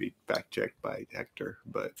needs to be fact checked by Hector,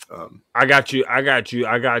 but I got you.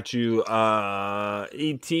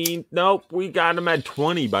 18. Nope, we got him at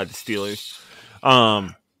 20 by the Steelers.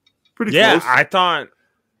 Pretty close. I thought.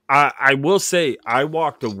 I will say I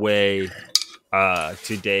walked away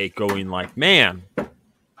today going like, man,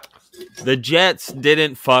 the Jets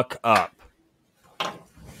didn't fuck up.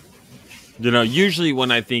 Usually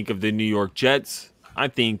when I think of the New York Jets, I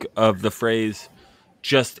think of the phrase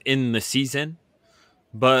just in the season.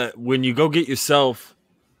 But when you go get yourself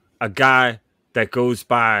a guy that goes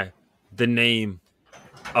by the name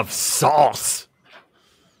of Sauce,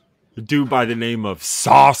 a dude by the name of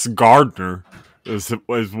Sauce Gardner is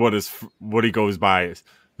what he goes by.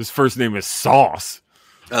 His first name is Sauce.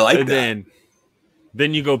 I like that.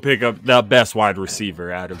 Then you go pick up the best wide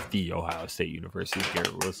receiver out of the Ohio State University,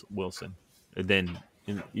 Garrett Wilson. And then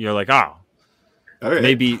you're like, oh, right.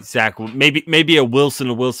 Maybe Zach, maybe a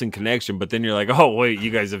Wilson connection. But then you're like, oh wait, you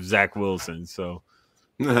guys have Zach Wilson, so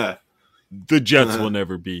the Jets will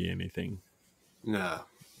never be anything. No,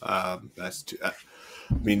 that's too. I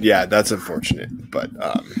mean, yeah, that's unfortunate, but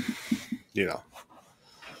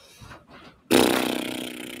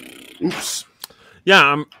oops.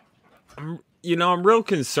 Yeah, I'm real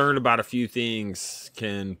concerned about a few things,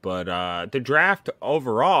 Ken, but the draft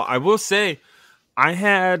overall, I will say I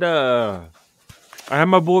had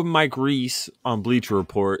my boy Mike Reese on Bleacher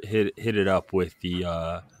Report hit it up with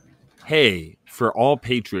the hey, for all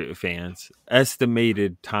Patriot fans,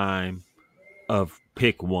 estimated time of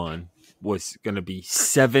pick 1 was going to be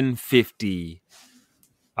 7:50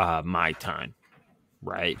 my time,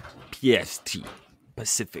 right? PST,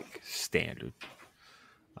 Pacific Standard.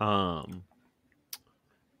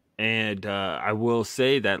 And I will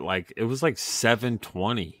say that it was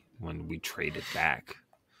 7:20 when we traded back,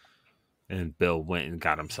 and Bill went and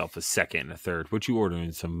got himself a second and a third. What you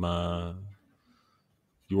ordering?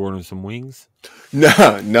 You ordering some wings?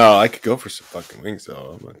 No, I could go for some fucking wings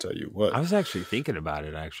though. I'm gonna tell you what. I was actually thinking about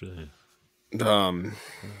it. Actually,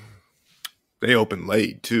 they open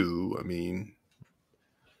late too. I mean,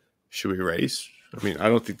 should we race? I mean, I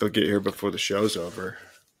don't think they'll get here before the show's over.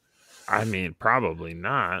 I mean, probably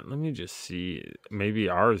not. Let me just see. Maybe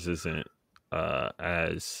ours isn't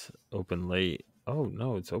as open late. Oh,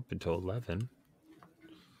 no, it's open till 11.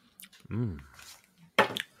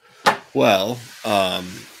 Well,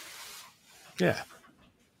 yeah.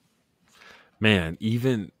 Man,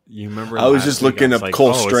 even, you remember? I was just looking up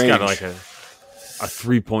Cole Strange. It's got a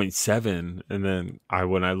 3.7, and then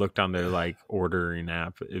when I looked on their ordering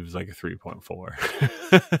app, it was a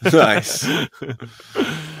 3.4. Nice.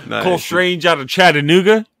 Cole Strange out of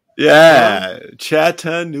Chattanooga. Yeah,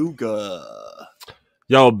 Chattanooga.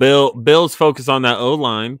 Yo, Bill's focused on that O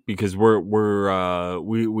line because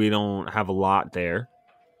we don't have a lot there.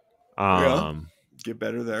 Get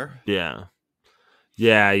better there. Yeah,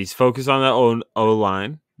 he's focused on that O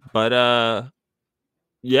line, but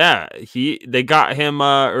yeah, they got him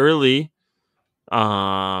early.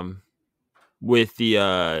 With the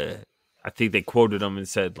I think they quoted him and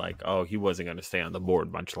said he wasn't going to stay on the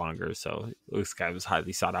board much longer. So this guy was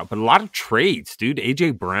highly sought out. But a lot of trades, dude.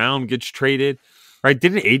 AJ Brown gets traded, right?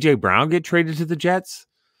 Didn't AJ Brown get traded to the Jets?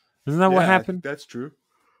 Isn't that what happened? That's true.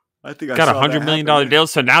 I think I got $100 million deal.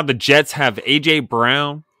 So now the Jets have AJ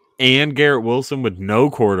Brown and Garrett Wilson with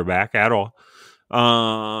no quarterback at all.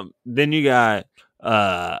 Then you got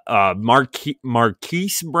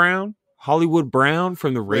Marquise Brown, Hollywood Brown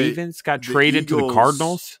from the Ravens, got traded to the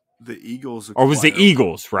Cardinals. The Eagles, or was the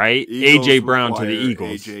Eagles, right? AJ Brown to the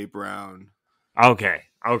Eagles. AJ Brown. Okay,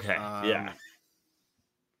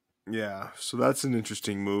 yeah. So that's an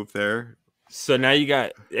interesting move there. So now you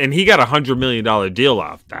got, and he got $100 million deal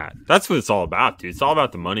off that. That's what it's all about, dude. It's all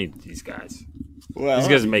about the money to these guys. Well, These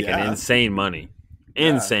guys are making insane money.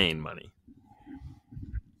 Insane money.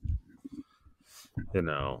 You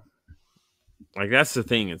know, like that's the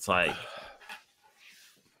thing. It's like,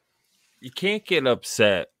 you can't get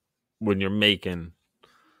upset when you're making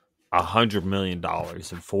 $100 million in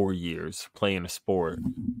 4 years playing a sport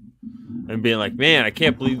and being like, man, I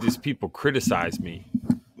can't believe these people criticize me.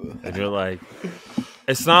 And you're like,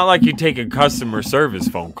 it's not like you're taking customer service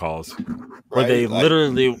phone calls where they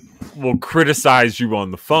literally will criticize you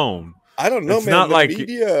on the phone. I don't know, it's man. Not the like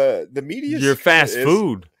media, your fast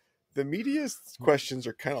food. The media's questions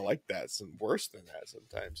are kind of like that, some worse than that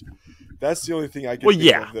sometimes. That's the only thing I can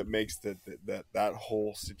think of that makes that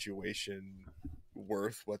whole situation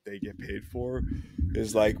worth what they get paid for.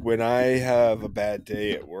 Is like when I have a bad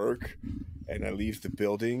day at work and I leave the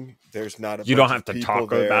building, there's not a you don't have to talk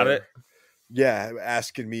there, about it. Yeah,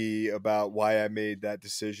 asking me about why I made that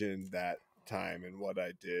decision that time and what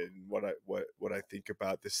I did and what I think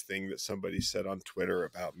about this thing that somebody said on Twitter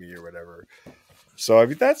about me or whatever. So I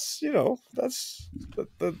mean, that's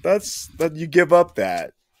that you give up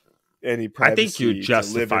that any privacy. I think you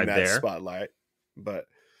justified to live in that there. Spotlight, but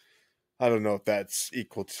I don't know if that's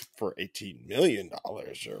equal to for $18 million or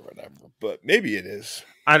whatever, but maybe it is.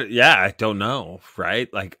 I don't know,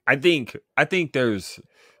 right? Like, I think there's.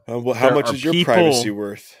 Well, how much is your privacy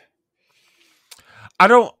worth? I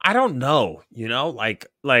don't know. You know, like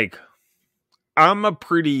I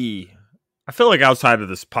feel like outside of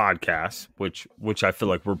this podcast, which I feel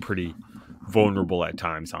like we're pretty vulnerable at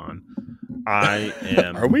times on. I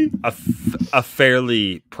am. Are we a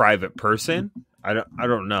fairly private person? I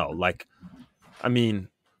don't know. Like, I mean,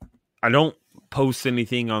 I don't post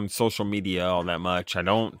anything on social media all that much. I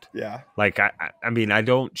don't. Yeah. Like, I mean, I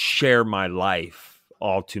don't share my life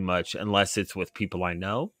all too much unless it's with people I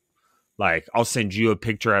know. Like, I'll send you a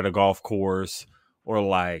picture at a golf course, or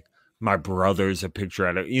like my brother's a picture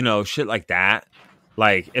at a, shit like that.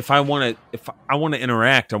 Like, if I want to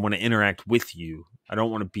interact, I want to interact with you. I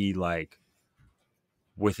don't want to be like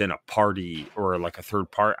within a party or like a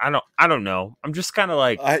third party. I don't know. I'm just kind of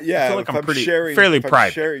like, I feel like I'm fairly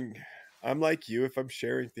private. I'm like you. If I'm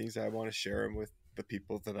sharing things, I want to share them with the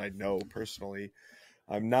people that I know personally.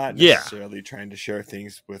 I'm not necessarily trying to share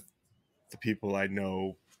things with the people I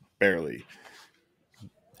know barely.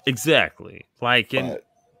 Exactly. Like, I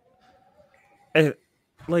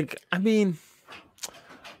mean,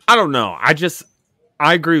 I don't know. I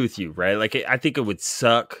agree with you, right? Like, I think it would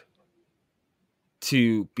suck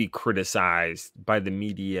to be criticized by the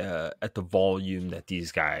media at the volume that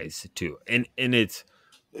these guys do. And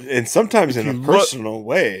sometimes in a personal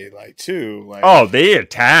way, like too. Like, oh, they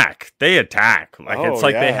attack. Like, it's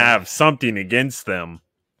like they have something against them.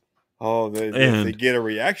 Oh, they get a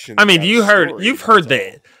reaction. I mean, you've heard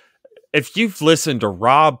that. If you've listened to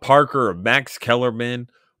Rob Parker or Max Kellerman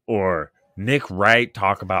or Nick Wright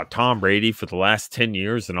talk about Tom Brady for the last 10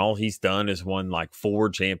 years and all he's done is won like 4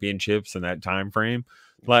 championships in that time frame,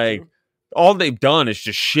 like all they've done is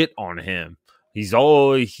just shit on him. He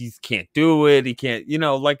can't do it. He can't,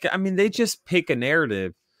 like, I mean, they just pick a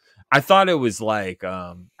narrative. I thought it was like,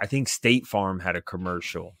 I think State Farm had a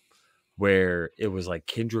commercial where it was like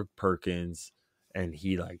Kendrick Perkins and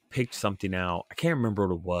he like picked something out. I can't remember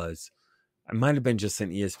what it was. It might have been just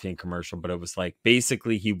an ESPN commercial, but it was like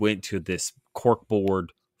basically he went to this cork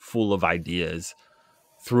board full of ideas,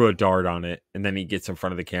 threw a dart on it, and then he gets in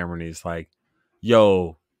front of the camera and he's like,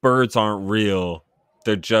 yo, birds aren't real.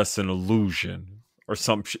 They're just an illusion, or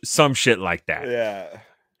some shit like that. Yeah.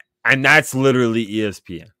 And that's literally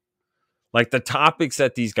ESPN. Like, the topics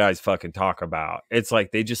that these guys fucking talk about, it's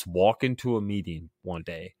like they just walk into a meeting one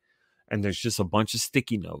day and there's just a bunch of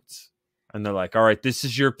sticky notes. And they're like, all right, this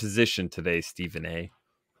is your position today, Stephen A.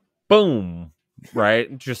 Boom.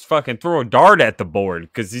 Right? Just fucking throw a dart at the board.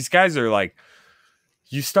 Because these guys are like,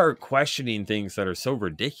 you start questioning things that are so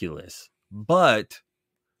ridiculous. But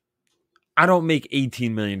I don't make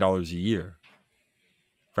 $18 million a year.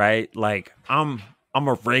 Right? Like, I'm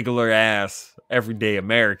a regular ass, everyday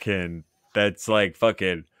American that's like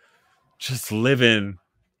fucking just living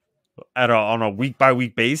on a week by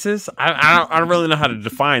week basis. I don't really know how to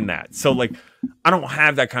define that. So like, I don't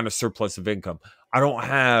have that kind of surplus of income. I don't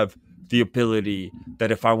have the ability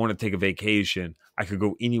that if I want to take a vacation, I could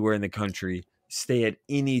go anywhere in the country, stay at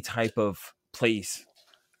any type of place,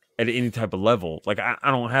 at any type of level. Like, I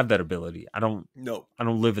don't have that ability. I don't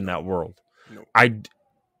live in that world. No.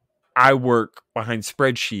 I work behind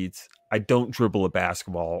spreadsheets. I don't dribble a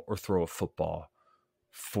basketball or throw a football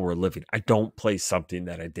for a living. I don't play something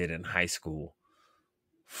that I did in high school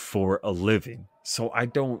for a living. So I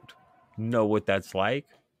don't know what that's like.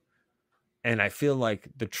 And I feel like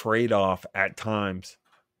the trade-off at times,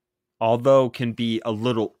 although can be a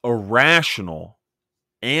little irrational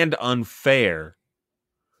and unfair,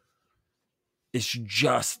 is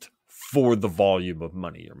just for the volume of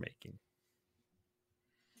money you're making.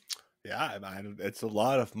 Yeah, it's a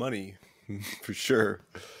lot of money for sure.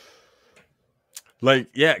 Like,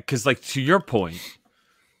 yeah, because like to your point,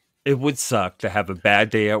 it would suck to have a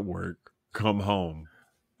bad day at work, come home,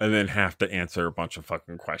 and then have to answer a bunch of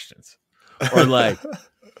fucking questions. Or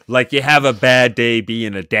like you have a bad day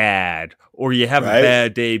being a dad, or you have a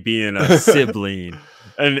bad day being a sibling.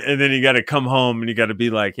 And then you got to come home and you got to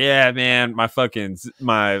be like, yeah, man, I was a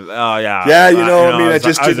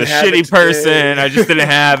shitty person. I just didn't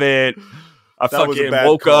have it. I fucking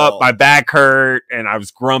woke up, my back hurt, and I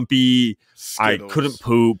was grumpy. Skittles. I couldn't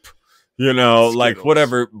poop. Skittles. Like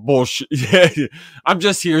whatever bullshit. I'm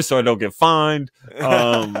just here so I don't get fined.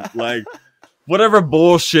 Like whatever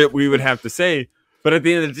bullshit we would have to say. But at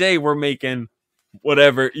the end of the day, we're making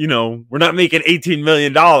whatever, we're not making $18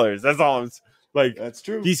 million. That's all I'm like. That's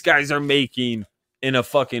true. These guys are making in a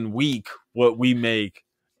fucking week what we make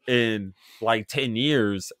in like 10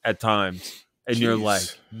 years at times. And You're like,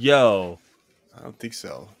 yo. I don't think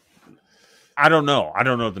so. I don't know. I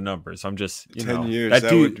don't know the numbers. I'm just, 10 years. That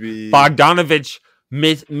dude, would be... Bogdanovich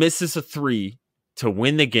misses a 3 to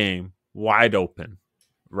win the game wide open,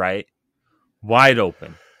 right? Wide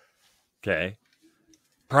open. Okay.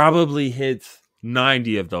 Probably hits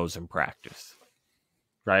 90 of those in practice,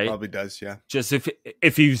 right? Probably does, yeah. Just if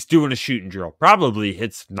he was doing a shooting drill, probably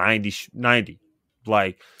hits 90.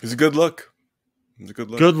 Like, it's a good look.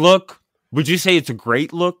 Good look. Would you say it's a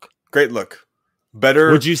great look? Great look.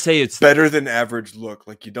 Better. Would you say it's better than average look?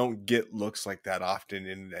 Like you don't get looks like that often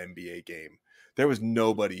in an NBA game. There was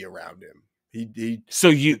nobody around him. He.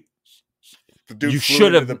 So the dude flew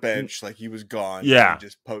into the bench like he was gone. Yeah. He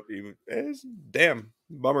just damn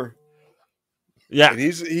bummer. Yeah. And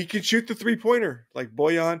he can shoot the 3-pointer like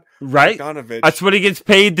Bojan. Right. Bogdanovich. That's what he gets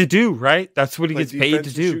paid to do. Right. That's what he gets paid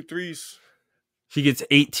to do. Shoot threes. He gets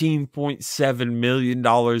 $18.7 million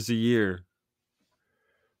a year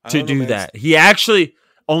to do that. He actually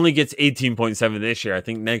only gets 18.7 this year. I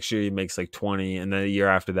think next year he makes like 20, and then the year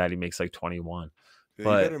after that he makes like 21. But you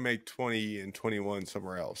better make 20 and 21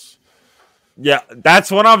 somewhere else. Yeah, that's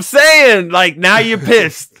what I'm saying. Like now you're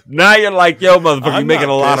pissed. Now you're like, yo, motherfucker, you're making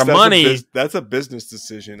a lot of money. That's a business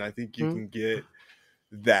decision. I think you can get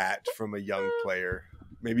that from a young player.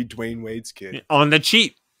 Maybe Dwayne Wade's kid. On the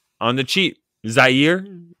cheap. Zaire,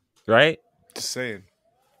 right? Just saying.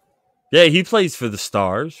 Yeah, he plays for the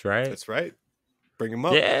Stars, right? That's right. Bring him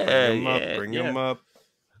up. Bring him up.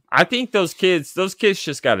 I think those kids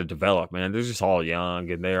just got to develop, man. They're just all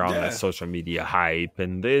young and they're on that social media hype,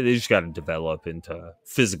 and they just got to develop into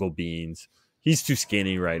physical beings. He's too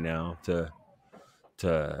skinny right now to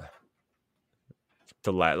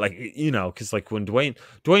like, because like when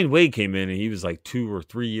Dwayne Wade came in and he was like 2 or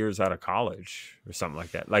 3 years out of college or something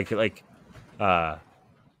like that.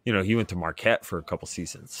 He went to Marquette for a couple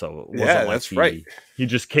seasons, so it wasn't that's right. He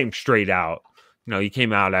just came straight out. He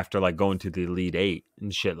came out after like going to the Elite Eight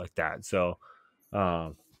and shit like that. So,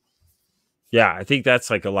 I think that's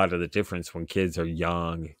like a lot of the difference when kids are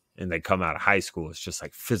young and they come out of high school. It's just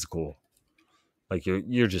like physical. Like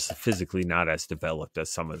you're just physically not as developed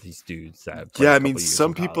as some of these dudes that. Yeah, I mean,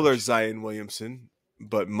 some people are Zion Williamson,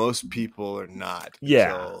 but most people are not.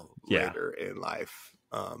 Until later in life.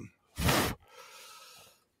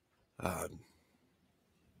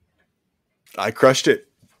 I crushed it.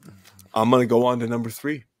 I'm going to go on to number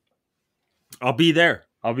 3. I'll be there.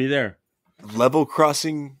 Level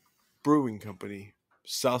Crossing Brewing Company,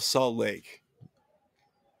 South Salt Lake.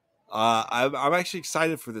 I'm actually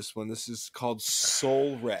excited for this one. This is called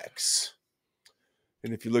Soul Rex.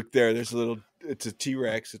 And if you look there, it's a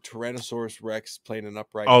T-Rex, a Tyrannosaurus Rex playing an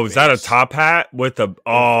upright. Oh, is that a top hat with in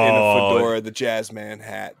a fedora, the Jazzman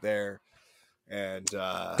hat there. And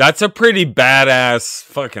that's a pretty badass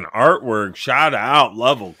fucking artwork. Shout out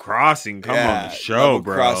Level Crossing. Come on the show, Level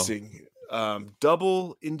bro. Crossing.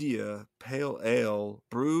 Double India Pale Ale,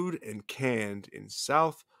 brewed and canned in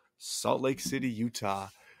South Salt Lake City, Utah.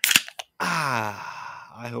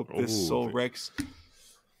 I hope this Soul Rex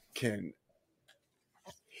can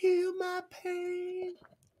heal my pain.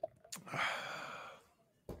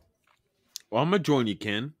 Well, I'm going to join you,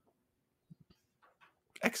 Ken.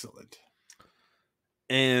 Excellent.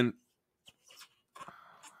 And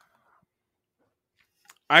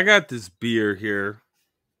I got this beer here.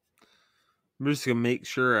 I'm just going to make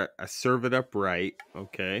sure I serve it up right.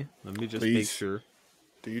 Okay. Let me just make sure.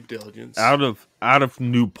 Due diligence. Out of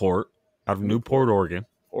Newport, Oregon.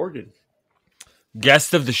 Oregon.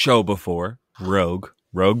 Guest of the show before, Rogue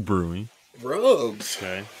Brewing. Rogues.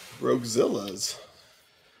 Okay. Roguezillas.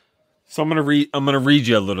 So I'm gonna read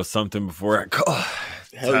you a little something before I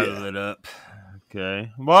title it up.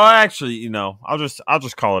 Okay. Well, actually, I'll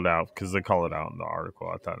just call it out because they call it out in the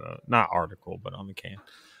article. I thought not article, but on the can.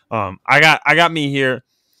 I got me here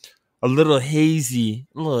a little hazy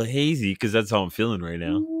because that's how I'm feeling right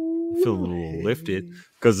now. I'm feeling a little lifted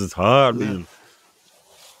because it's hot.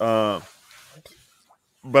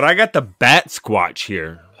 But I got the Bat Squatch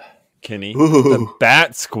here, Kenny. Ooh. The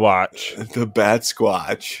Bat Squatch. The Bat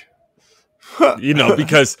Squatch.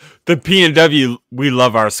 Because the P&W, we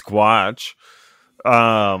love our Squatch.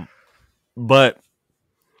 But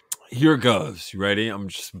here goes. You ready?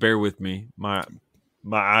 Just bear with me. My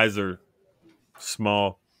eyes are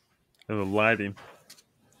small and the lighting.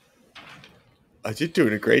 You're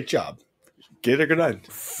doing a great job. Get it done.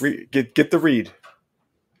 Get the read.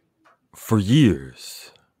 For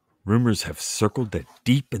years, rumors have circled that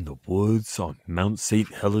deep in the woods on Mount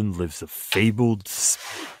St. Helen lives a fabled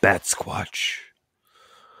Bat Squatch.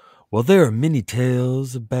 While there are many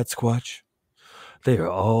tales of Bat Squatch, they are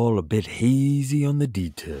all a bit hazy on the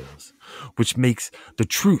details, which makes the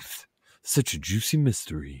truth such a juicy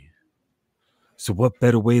mystery. So what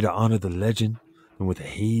better way to honor the legend than with a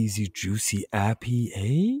hazy, juicy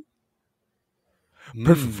IPA?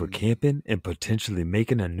 Perfect for camping and potentially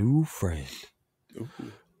making a new friend. Ooh.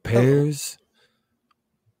 Pairs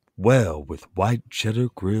well with white cheddar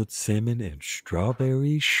grilled salmon and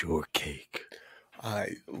strawberry shortcake.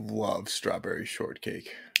 I love strawberry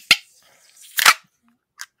shortcake.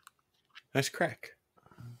 Nice crack.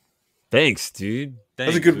 Thanks, dude. That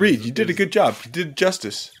was a good read. You did a good job. You did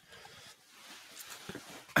justice.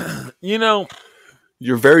 You're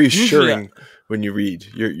very assuring when you read.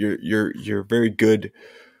 You're very good,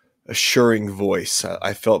 assuring voice.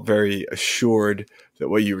 I felt very assured that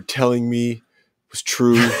what you were telling me was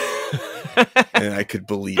true, and I could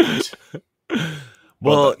believe it.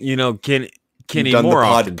 Well, Kenny, more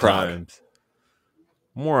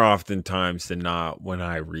oftentimes than not, when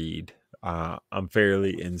I read, I'm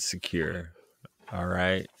fairly insecure. All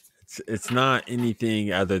right, it's not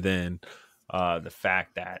anything other than the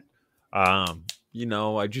fact that I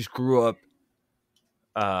just grew up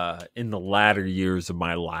in the latter years of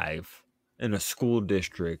my life in a school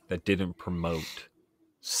district that didn't promote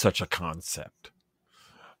such a concept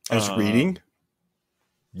as reading.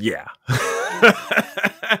 Yeah.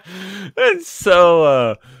 And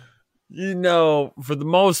so for the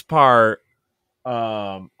most part,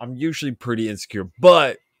 I'm usually pretty insecure,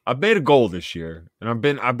 but I've made a goal this year, and I've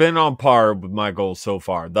been on par with my goal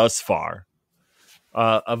thus far.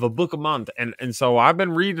 Of a book a month, and so I've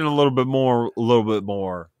been reading a little bit more,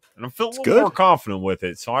 and I'm feeling a little more confident with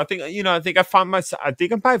it. So I think I think I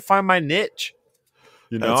might find my niche.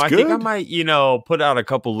 I think I might put out a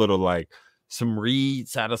couple little some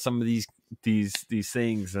reads out of some of these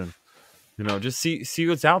things, and just see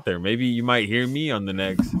what's out there. Maybe you might hear me on the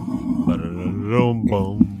next.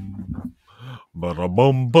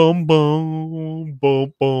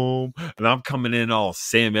 And I'm coming in all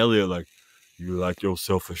Sam Elliott you like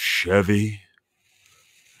yourself a Chevy?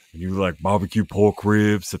 And you like barbecue pork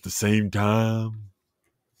ribs at the same time?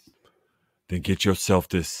 Then get yourself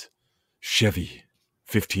this Chevy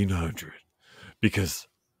 1500. Because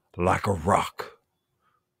like a rock,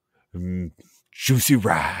 juicy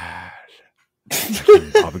ride,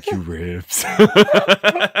 barbecue ribs.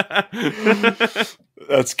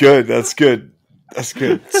 That's good.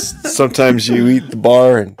 Sometimes you eat the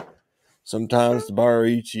bar and sometimes the bar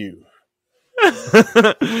eats you.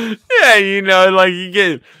 Yeah, you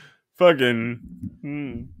get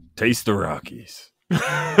fucking taste the Rockies. It's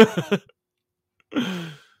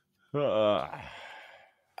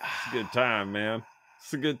a good time, man.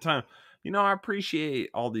 It's a good time. I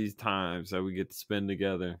appreciate all these times that we get to spend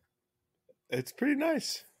together. It's pretty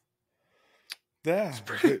nice. Yeah, it's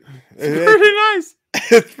pretty nice.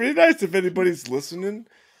 It's pretty nice if anybody's listening,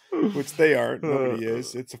 which they aren't. Nobody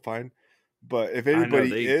is. It's fine. But if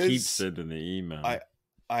anybody is, keep sending the email.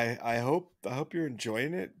 I hope you're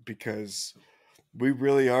enjoying it, because we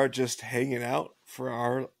really are just hanging out for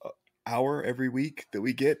our hour every week that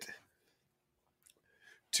we get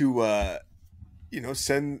to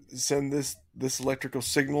send this electrical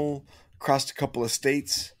signal across a couple of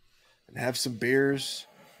states and have some beers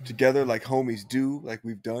together like homies do, like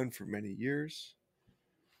we've done for many years.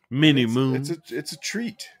 It's a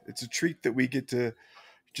treat. It's a treat that we get to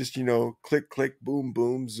just click boom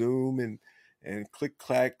boom Zoom and click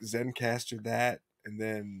clack Zencaster that and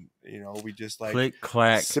then we just like click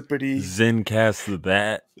clack zippity Zencast of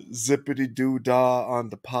that zippity doo dah on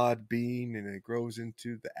the pod bean, and it grows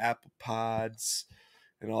into the Apple Pods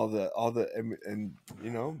and all the and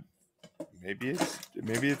maybe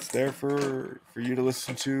it's there for you to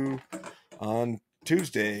listen to on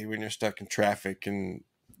Tuesday when you're stuck in traffic and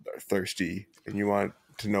are thirsty and you want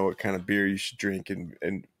to know what kind of beer you should drink,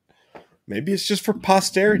 and maybe it's just for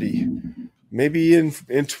posterity. Maybe in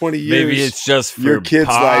 20 years, maybe it's just for your kids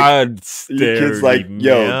like,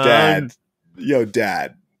 yo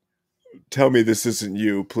dad, tell me this isn't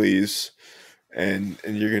you, please. And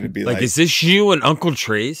you're gonna be like, is this you and Uncle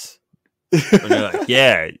Trace? And they're like,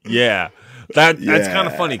 yeah. That's kind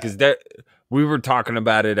of funny because we were talking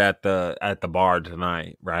about it at the bar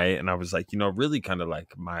tonight, right? And I was like, really kind of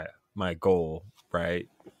like my goal, right,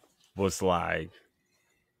 was like,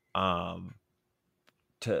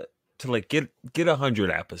 to like get 100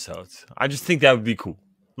 episodes. I just think that would be cool.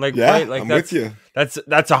 Like, right? Like, I'm that's, with you.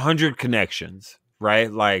 That's 100 connections,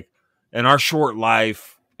 right? Like, in our short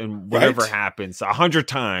life and whatever happens, 100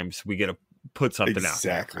 times we get to put something out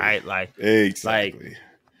there, right? Like, exactly. Like,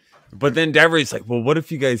 but then Devery's like, well, what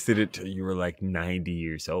if you guys did it till you were like 90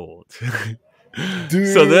 years old?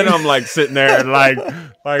 Dude. So then I'm like sitting there and like,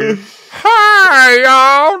 hi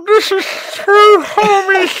y'all, this is Two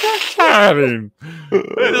Homies Chatting.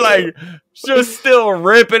 And like, just still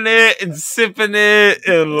ripping it and sipping it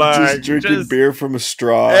and like just drinking beer from a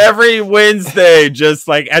straw every Wednesday. Just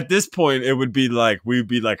like at this point, it would be like we'd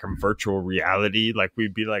be like in virtual reality, like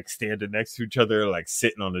we'd be like standing next to each other, like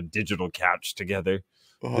sitting on a digital couch together,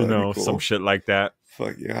 cool. Some shit like that.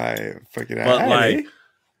 Fucking but like.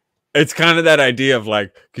 It's kind of that idea of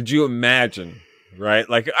like, could you imagine, right?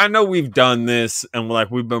 Like, I know we've done this and like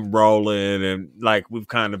we've been rolling and like we've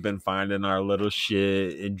kind of been finding our little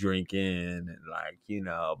shit and drinking and like,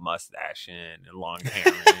 mustaching and long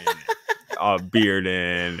hair and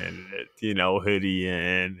bearding and,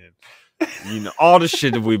 hoodieing and, all the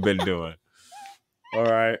shit that we've been doing. All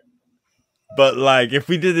right. But like, if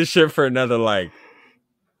we did this shit for another, like,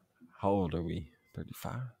 how old are we?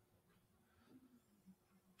 35?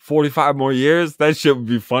 45 more years, that shit would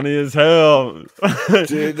be funny as hell.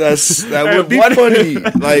 Dude, that would be funny.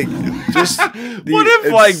 Like, just what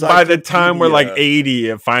if like by the time we're like 80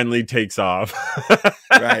 it finally takes off?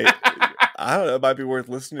 Right. I don't know, it might be worth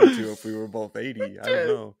listening to if we were both 80. I don't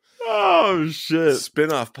know. Oh shit.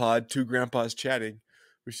 Spin-off pod, two grandpas chatting.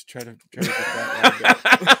 We should try to get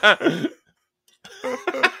that lined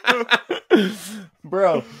up.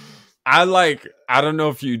 Bro, I don't know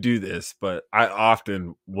if you do this, but I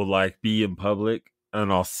often will like be in public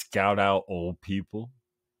and I'll scout out old people,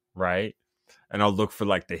 right? And I'll look for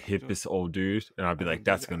like the hippest old dude and I'll be like,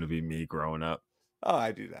 that's going to be me growing up. Oh,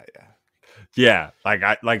 I do that, yeah. Yeah,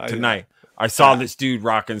 like tonight. I saw this dude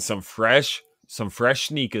rocking some fresh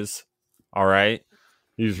sneakers, all right?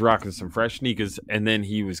 He was rocking some fresh sneakers and then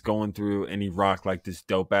he was going through and he rocked like this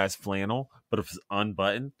dope-ass flannel, but it was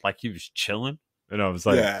unbuttoned, like he was chilling. And I was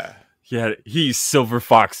like, he's Silver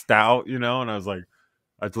Fox Stout, and I was like,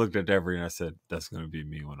 I looked at Devery and I said, that's gonna be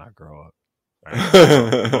me when I grow up. Right?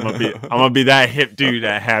 I'm gonna be that hip dude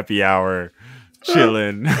at happy hour,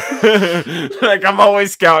 chilling. Like I'm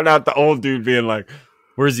always scouting out the old dude, being like,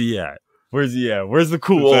 "Where's he at? Where's the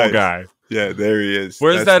cool old guy? Yeah, there he is.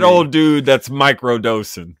 Where's that old dude that's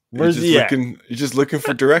microdosing? Where's he at? You're just looking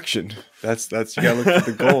for direction. That's you gotta look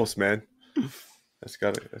for the goals, man. That's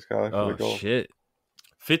gotta look for the goal. Shit.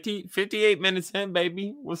 58 minutes in,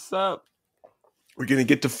 baby. What's up? We're going to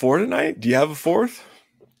get to 4 tonight? Do you have a 4th?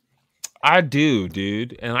 I do,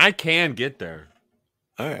 dude. And I can get there.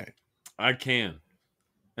 All right. I can.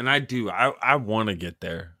 And I do. I want to get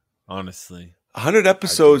there, honestly. 100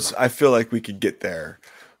 episodes, I feel like we could get there.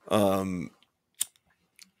 Doing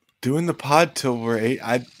the pod till we're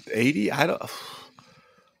 80, I don't...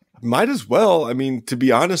 Might as well. I mean, to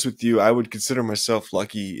be honest with you, I would consider myself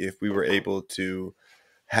lucky if we were able to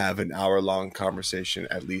have an hour-long conversation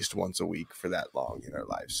at least once a week for that long in our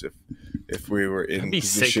lives. If we were in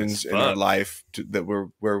positions in our life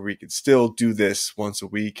where we could still do this once a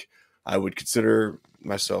week, I would consider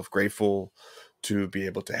myself grateful to be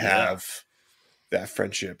able to have that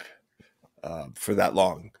friendship for that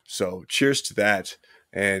long. So cheers to that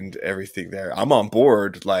and everything there. I'm on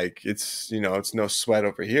board. Like it's no sweat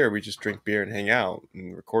over here. We just drink beer and hang out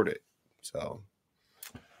and record it. So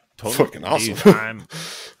totally fucking awesome. Dude,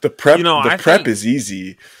 the prep is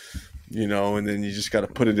easy, and then you just got to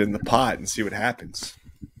put it in the pot and see what happens.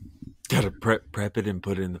 Got to prep it and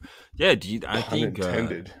put it in. Dude, I think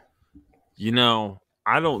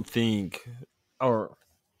I don't think, or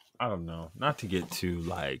I don't know, not to get too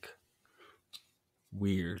like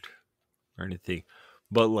weird or anything,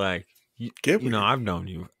 but like you know, I've known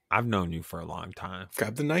you for a long time.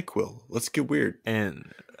 Grab the NyQuil. Let's get weird.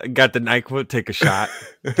 And I got the NyQuil. Take a shot.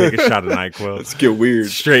 Take a shot of NyQuil. Let's get weird.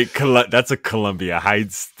 Straight. That's a Columbia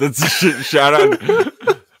Heights. That's a shit shout out.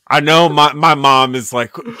 I know my mom is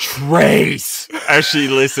like, Trace, as she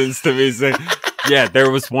listens to me say, yeah,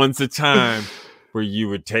 there was once a time where you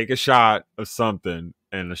would take a shot of something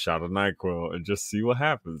and a shot of NyQuil and just see what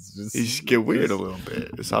happens. Just get weird a little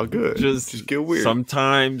bit. It's all good. Just get weird.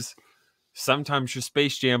 Sometimes your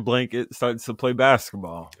Space Jam blanket starts to play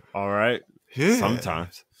basketball. All right? Yeah.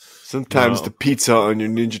 Sometimes the pizza on your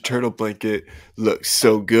Ninja Turtle blanket looks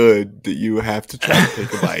so good that you have to try to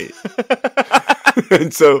take a bite.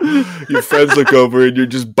 And so your friends look over and you're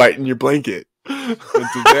just biting your blanket. And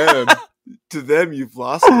to them, you've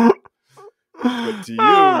lost it. But to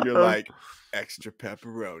you, you're like, extra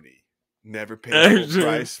pepperoni. Never pay full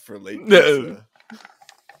price for late pizza.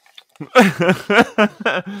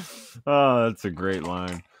 Oh, that's a great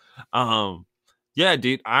line. Yeah,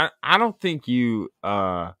 dude, I don't think you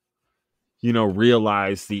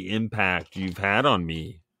realize the impact you've had on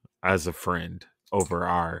me as a friend over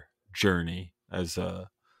our journey as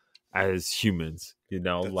humans. You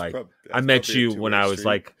know, I met you when I was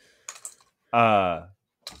like, I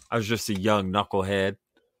was just a young knucklehead,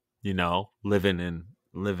 you know, living in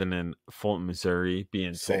Fulton, Missouri,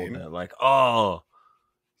 being told that like, oh,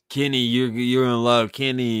 Kenny, you're in love,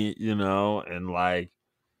 Kenny, you know, and like,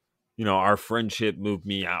 you know, our friendship moved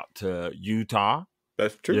me out to Utah.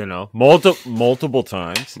 That's true. You know, multiple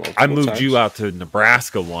times. I moved you out to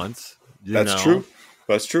Nebraska once. That's true.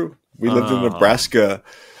 That's true. We lived in Nebraska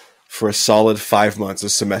for a solid 5 months, a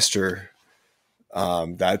semester.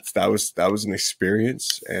 That was an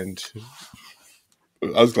experience, and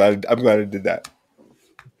I'm glad I did that.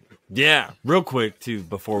 Yeah, real quick too,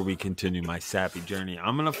 before we continue my sappy journey,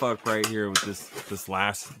 I'm gonna fuck right here with this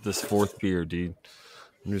fourth beer, dude.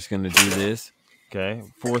 I'm just gonna do this. Okay,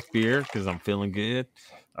 fourth beer because I'm feeling good.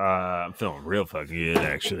 I'm feeling real fucking good,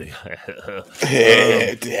 actually.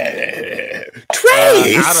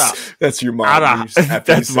 Trace, that's your mom.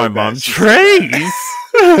 That's my mom, Trace.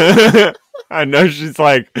 I know, she's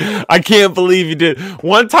like, I can't believe you did.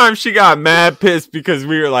 One time she got mad pissed because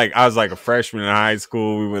I was like a freshman in high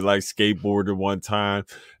school. We would like skateboarded one time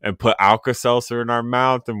and put Alka-Seltzer in our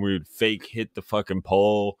mouth and we would fake hit the fucking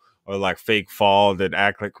pole or like fake fall and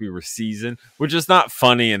act like we were seasoned, which is not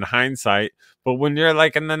funny in hindsight. But when you're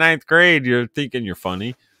like in the 9th grade, you're thinking you're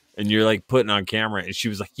funny and you're like putting on camera. And she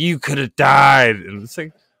was like, you could have died. And it's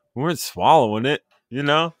like, we weren't swallowing it, you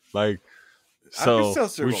know? Like, so.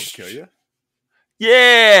 Alka-Seltzer won't kill you.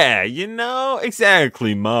 Yeah, you know,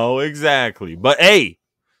 exactly, Mo, exactly. But hey,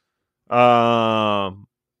 Popworks,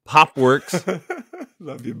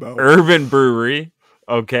 love you, Mo. Urban Brewery,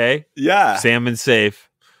 okay, yeah, Salmon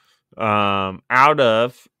Safe, out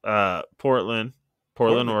of Portland,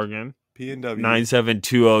 Oregon, PNW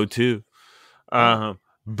 97202.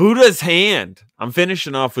 Buddha's Hand. I'm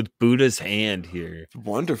finishing off with Buddha's Hand here.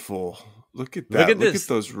 Wonderful. Look at that. Look at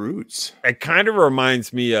those roots. It kind of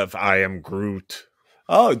reminds me of I Am Groot.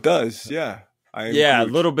 Oh, it does. Yeah. Groot. A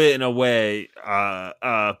little bit in a way.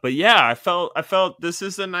 But yeah, I felt this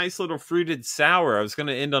is a nice little fruited sour. I was going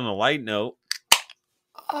to end on a light note.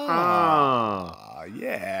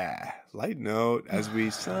 Yeah. Light note as we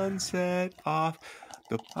sunset off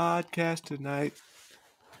the podcast tonight.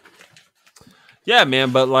 Yeah,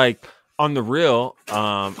 man, but like on the real,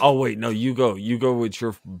 oh wait, no, you go with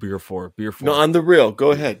your beer four. No, on the real,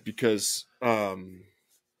 go ahead because I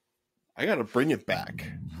gotta bring it back.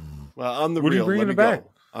 Well, on the real, let me go.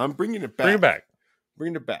 I'm bringing it back.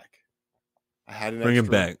 Bring it back. I had an extra. Bring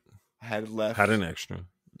it back. I had it left. Had an extra.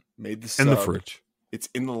 Made the sub. In the fridge. It's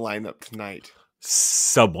in the lineup tonight.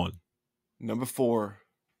 Sub 1. Number 4.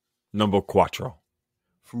 Number Quattro.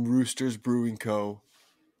 From Roosters Brewing Co.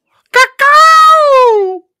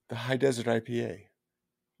 Cacao! The High Desert IPA.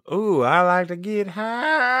 Ooh, I like to get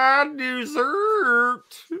high dessert.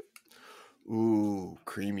 Ooh,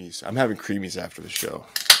 creamies. I'm having creamies after the show.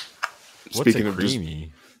 What's a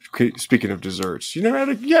creamy? Speaking of desserts, you never had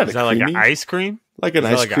a Is that like an ice cream? Like an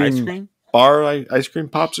ice cream bar, ice cream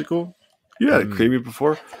popsicle? You had a creamy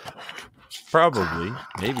before? Probably.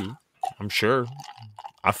 Maybe. I'm sure.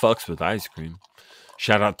 I fucks with ice cream.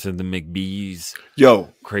 Shout out to the McBee's.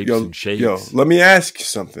 Crepes and shakes. Yo, let me ask you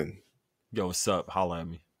something. Yo, what's up? Holla at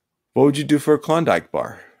me. What would you do for a Klondike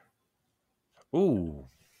bar? Ooh.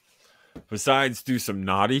 Besides do some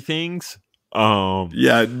naughty things.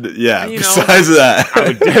 Yeah. Besides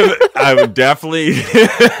that, I would definitely.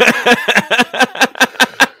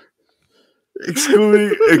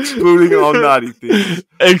 excluding all naughty things.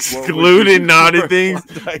 Excluding naughty things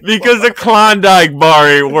because the Klondike bar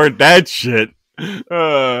ain't worth that shit.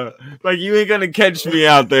 Like you ain't gonna catch me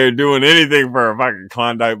out there doing anything for a fucking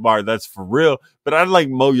Klondike bar. That's for real. But I'd like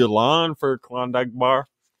mow your lawn for a Klondike bar.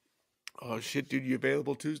 Oh shit, dude! You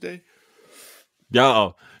available Tuesday?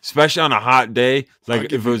 Yo, especially on a hot day.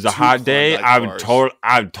 Like if it was a hot day, I would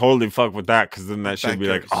totally fuck with that because then that should be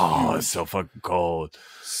like, oh, it's so fucking cold.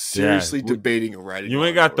 Seriously debating a riding. You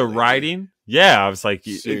ain't got the riding? Yeah, I was like,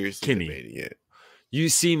 seriously Kenny, debating it. You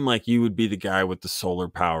seem like you would be the guy with the solar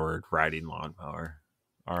powered riding lawnmower.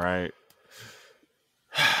 All right.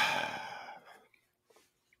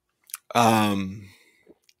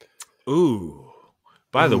 Ooh.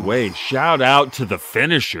 By the way, shout out to the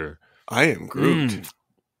finisher. I am Groot.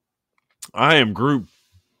 I am Groot.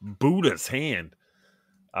 Buddha's hand.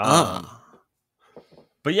 But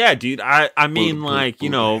yeah, dude, I mean, like, you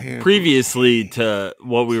know, previously to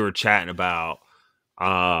what we were chatting about.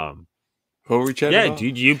 What were we chatting about?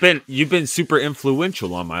 Dude, you've been super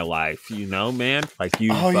influential on my life, you know, man. Like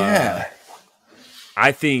you. Oh yeah.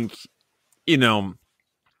 I think, you know,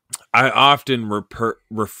 I often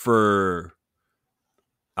refer.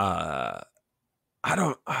 I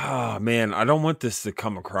don't want this to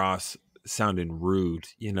come across sounding rude,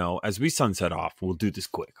 you know. As we sunset off, we'll do this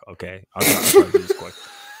quick, okay? I'll try to do this quick,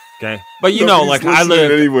 okay? But you know, like I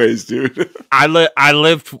lived, anyways, dude.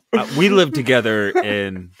 We lived together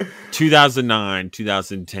in 2009,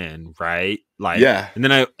 2010, right? Like, yeah.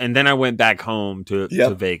 And then I went back home to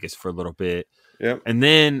Vegas for a little bit. Yep. And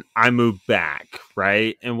then I moved back,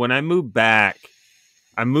 right? And when I moved back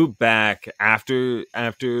after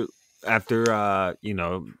you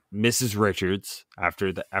know, Mrs. Richards,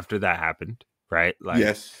 after that happened, right? Like,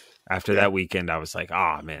 yes. After that weekend, I was like,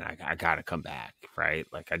 oh man, I gotta come back, right?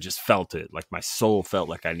 Like I just felt it, like my soul felt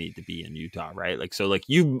like I need to be in Utah, right? Like, so like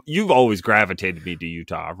you've always gravitated me to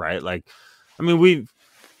Utah, right? Like, I mean, we've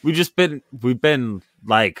been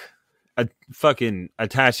like a fucking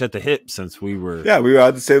attached at the hip since we were we were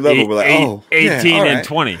at the same level. We're like 18 and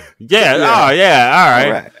 20. Yeah. Oh yeah. All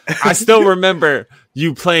right. I still remember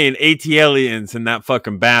you playing AT-Aliens in that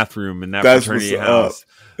fucking bathroom in that fraternity house.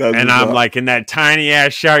 And I'm like in that tiny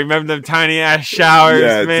ass shower. Remember them tiny ass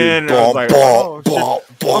showers, man? Dude, I was like,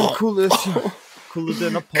 I'm cooler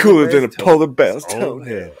than a polar bear's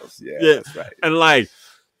toenails. Yeah, that's right. And like,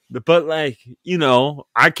 but like, you know,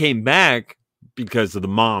 I came back because of the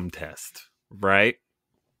mom test, right?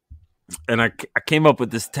 And I came up with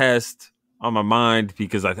this test on my mind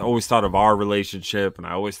because I always thought of our relationship, and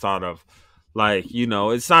I always thought of, like, you know,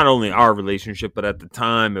 it's not only our relationship, but at the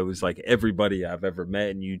time it was like everybody I've ever met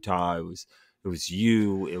in Utah. It was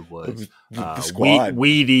you. It was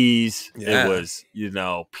Wheaties. Yeah. It was, you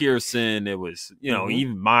know, Pearson. It was, you know,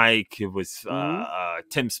 even Mike. It was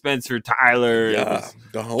Tim Spencer, Tyler. It was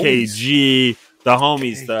the homies. KG, the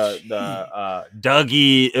homies, the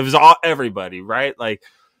Dougie. It was all everybody, right? Like,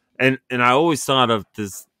 and I always thought of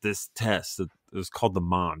this test. It was called the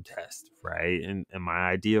mom test, right? And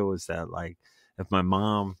my idea was that, like, if my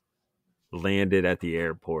mom landed at the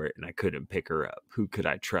airport and I couldn't pick her up, who could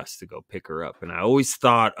I trust to go pick her up? And I always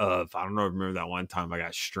thought of, I don't know, remember that one time I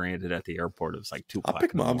got stranded at the airport. It was like 2 o'clock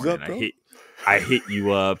in the morning. Up, bro. I hit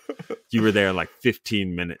you up. You were there in like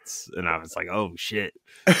 15 minutes, and I was like, oh shit.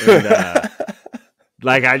 And,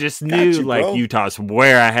 like, I just knew like Utah's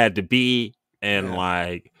where I had to be, and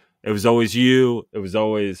like it was always you. It was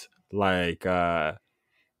always like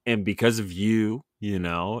and because of you, you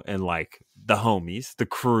know, and like the homies, the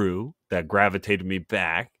crew that gravitated me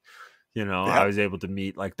back, you know, I was able to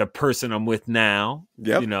meet like the person I'm with now,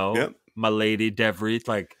 you know, my lady Devry,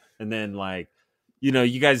 like, and then like, you know,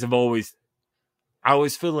 you guys have always, I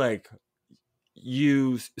always feel like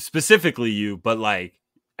you, specifically you, but like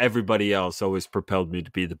everybody else always propelled me to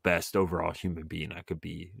be the best overall human being I could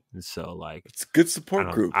be. And so like, it's a good support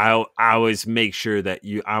group. I always make sure that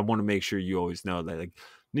I want to make sure you always know that, like,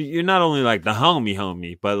 you're not only like the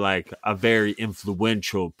homie, but like a very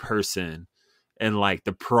influential person. And like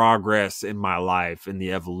the progress in my life and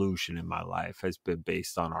the evolution in my life has been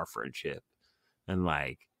based on our friendship, and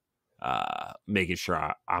like making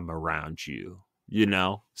sure I'm around you, you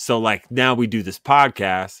know? So like now we do this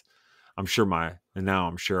podcast. I'm sure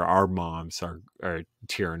our moms are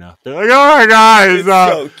tearing up. They're like, oh my God, it's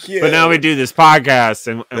so cute. But now we do this podcast,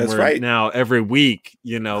 and we're now every week,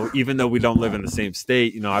 you know, even though we don't live in the same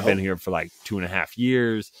state, you know, I've been here for like 2.5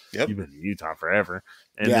 years. You've been in Utah forever.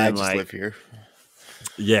 And then, I just live here.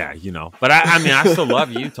 Yeah, you know, but I mean, I still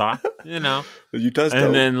love Utah, you know. Utah's dope.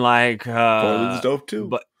 And then like, Portland's dope too.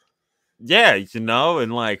 But yeah, you know,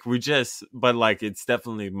 and like but like it's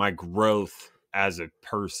definitely my growth as a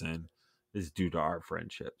person is due to our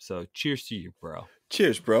friendship. So cheers to you, bro.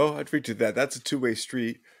 Cheers, bro. I'd agree to that. That's a two-way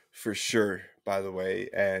street for sure, by the way.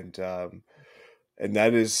 And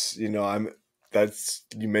that is, you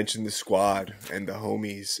mentioned the squad and the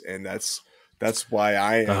homies, and that's why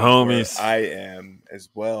I am the homies. where I am as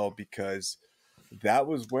well, because that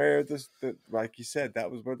was where like you said,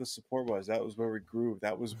 that was where the support was. That was where we grew.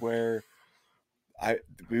 That was where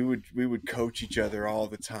we would coach each other all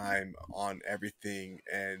the time on everything,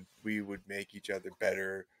 and we would make each other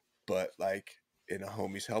better, but like in a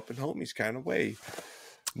homies helping homies kind of way.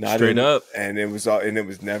 Not straight up. And it was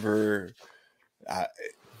never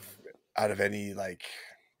out of any like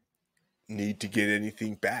need to get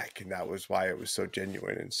anything back, and that was why it was so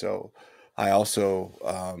genuine. And so I also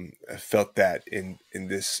felt that in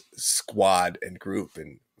this squad and group,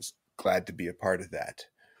 and was glad to be a part of that.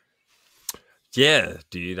 Yeah,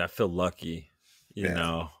 dude, I feel lucky, you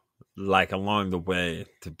know, like along the way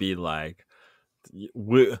to be like,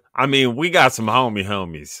 we got some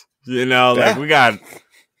homies, you know, like we got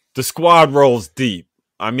the squad rolls deep.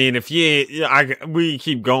 I mean, if we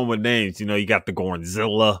keep going with names, you know, you got the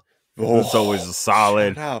Gornzilla. It's always a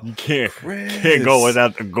solid. You can't go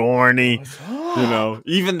without the Gorny. You know,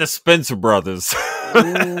 even the Spencer brothers.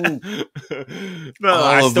 I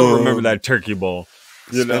still remember that turkey bowl.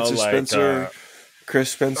 You Spencer,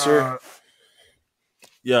 Chris Spencer.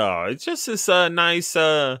 Yeah, it's just this nice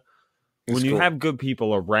when you cool. have good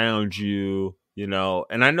people around you, you know.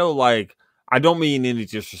 And I know, like, I don't mean any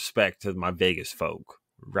disrespect to my Vegas folk,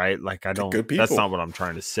 right? Like, I don't. That's not what I'm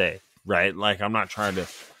trying to say, right? Like, I'm not trying to.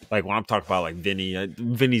 Like, when I'm talking about, like,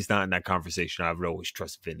 Vinny's not in that conversation. I would always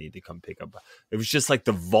trust Vinny to come pick up. It was just, like,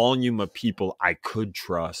 the volume of people I could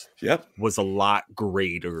trust was a lot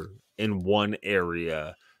greater in one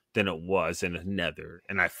area than it was in another.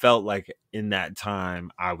 And I felt like in that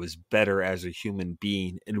time, I was better as a human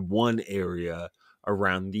being in one area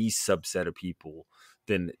around these subset of people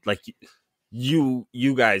than, like, you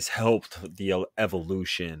guys helped the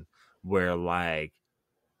evolution where, like,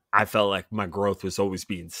 I felt like my growth was always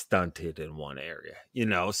being stunted in one area, you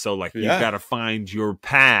know? So, like, you got to find your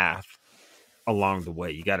path along the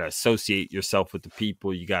way. You got to associate yourself with the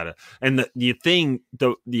people. You got to, and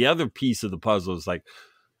the other piece of the puzzle is, like,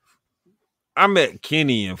 I met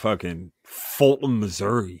Kenny in fucking Fulton,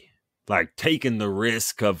 Missouri, like, taking the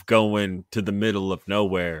risk of going to the middle of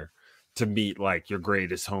nowhere to meet, like, your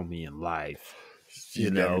greatest homie in life.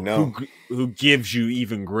 You know. Who gives you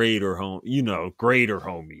even greater greater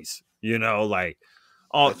homies, you know, like,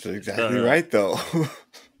 that's exactly right though.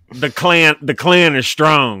 the clan is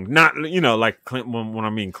strong, not, you know, like, when I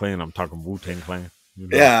mean clan, I'm talking Wu-Tang Clan, you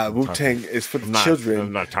know, Wu-Tang is for the children.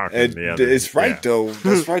 I'm not talking it's right though.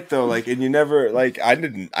 That's right though. Like, and you never, like, I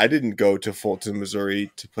didn't go to Fulton,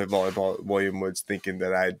 Missouri to play volleyball at William Woods thinking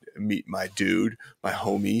that I'd meet my dude, my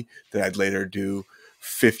homie, that I'd later do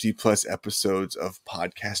 50 plus episodes of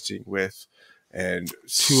podcasting with, and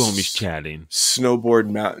two homies chatting, snowboard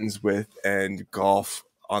mountains with, and golf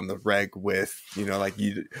on the reg with, you know, like,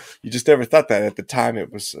 you just never thought that at the time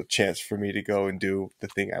it was a chance for me to go and do the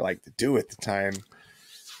thing I like to do at the time.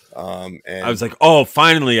 And I was like, oh,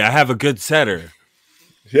 finally I have a good setter.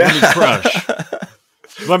 Let me crush.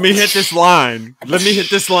 Let me hit this line.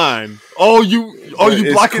 Oh,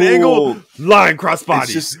 you block an angle? Line,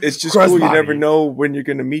 crossbody. It's just cool. You never know when you're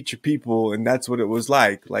going to meet your people. And that's what it was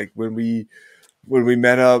like. Like, when we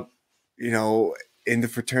met up, you know, in the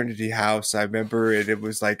fraternity house, I remember it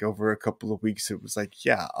was like over a couple of weeks. It was like,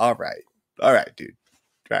 yeah, all right, dude.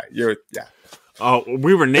 Right. Oh,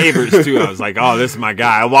 we were neighbors too. I was like, oh, this is my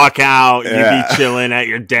guy. I walk out, you be chilling at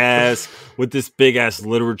your desk with this big ass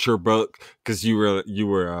literature book, because you were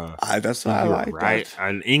that's what I like, right? That.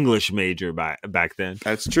 An English major back then.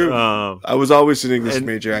 That's true. I was always an English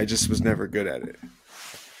major. I just was never good at it.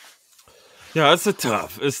 Yeah,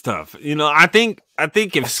 it's tough. You know, I think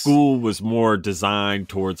if school was more designed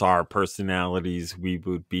towards our personalities, we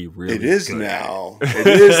would be really It is good now. It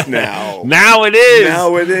is now. Now it is.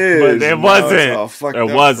 But it wasn't.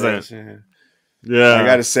 It wasn't. Yeah. I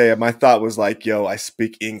got to say, my thought was like, yo, I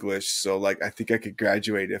speak English, so, like, I think I could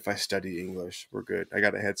graduate if I study English. We're good. I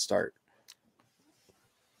got a head start.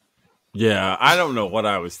 Yeah, I don't know what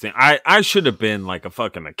I was thinking. I should have been like a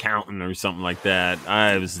fucking accountant or something like that.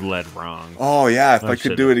 I was led wrong. Oh, yeah. If I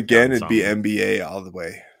could do it again, it'd be MBA all the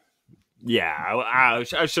way. Yeah, I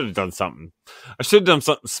should have done something. I should have done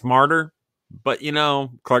something smarter. But, you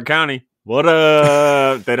know, Clark County, what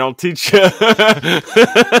up? They don't teach you. They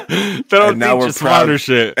don't teach you smarter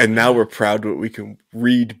shit. And now we're proud that we can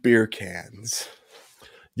read beer cans.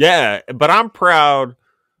 Yeah, but I'm proud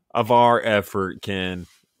of our effort, Ken.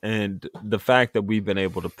 And the fact that we've been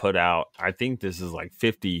able to put out, I think this is like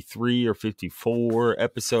 53 or 54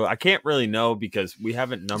 episode. I can't really know because we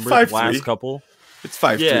haven't numbered the last couple. It's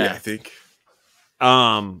 5-3, I think.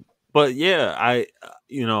 But yeah,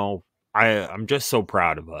 I'm just so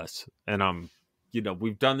proud of us, and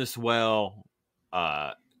we've done this well.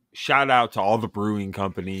 Shout out to all the brewing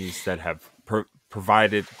companies that have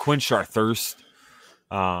quenched our thirst.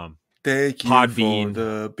 Thank you Podbean, for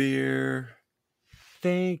the beer.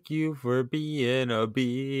 Thank you for being a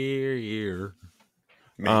beer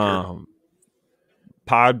maker.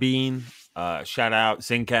 Podbean, shout out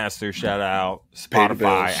Zencaster, shout out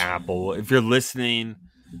Spotify, Apple. If you're listening,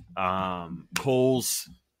 Kohl's,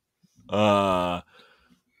 Albanese,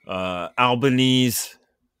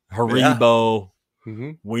 Haribo,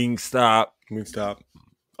 Wingstop,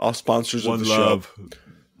 all sponsors of the show.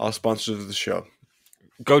 All sponsors of the show.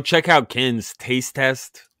 Go check out Ken's taste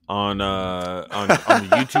test on the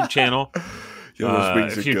YouTube channel.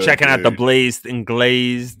 If you're checking out the blazed and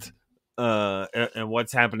glazed, and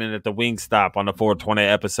what's happening at the Wingstop on the 420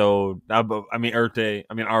 episode. Arbor Day.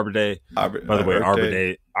 By the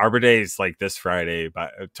way, Arbor Day is like this Friday.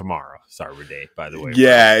 Tomorrow, it's Arbor Day. By the way,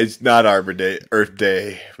 yeah, it's not Arbor Day. Earth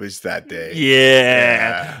Day was that day.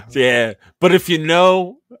 Yeah. But if you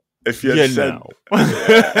know, you know.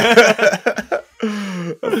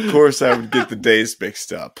 Of course, I would get the days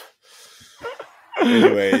mixed up.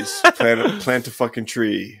 Anyways, plant a fucking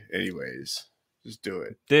tree. Anyways, just do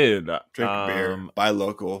it, dude. Drink a beer. Buy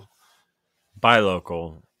local.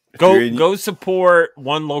 Go support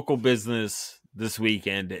one local business this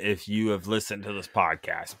weekend. If you have listened to this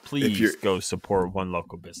podcast, please go support one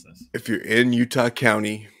local business. If you're in Utah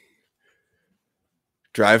County,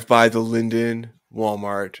 drive by the Linden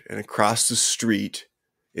Walmart, and across the street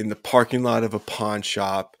in the parking lot of a pawn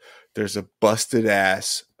shop, there's a busted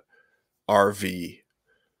ass RV.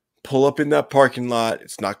 Pull up in that parking lot.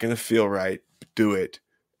 It's not going to feel right, but do it.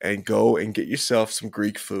 And go and get yourself some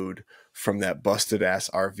Greek food from that busted ass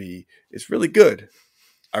RV. It's really good.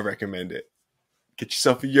 I recommend it. Get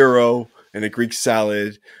yourself a gyro and a Greek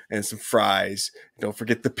salad and some fries. Don't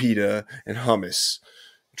forget the pita and hummus.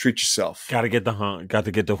 Treat yourself. Got to get the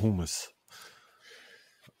hummus.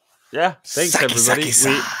 Yeah, thanks everybody.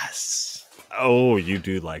 Sauce. Oh, you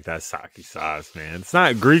do like that sake sauce, man. It's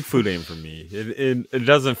not Greek food ain't for me. It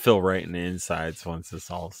doesn't feel right in the insides once it's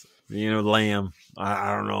all lamb.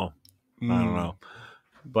 I don't know. I don't know.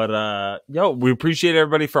 But we appreciate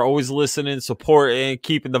everybody for always listening, supporting,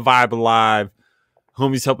 keeping the vibe alive.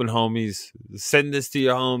 Homies helping homies. Send this to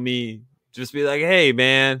your homie. Just be like, hey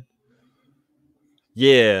man.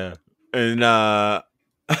 Yeah. And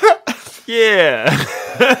yeah.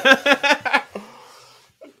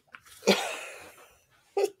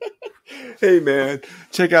 Hey man,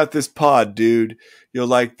 check out this pod, dude. You'll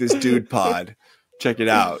like this dude pod. Check it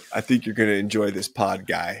out. I think you're gonna enjoy this pod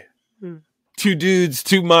guy. 2 dudes,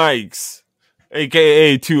 2 mics,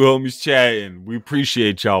 aka 2 homies chatting. We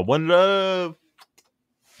appreciate y'all. One love.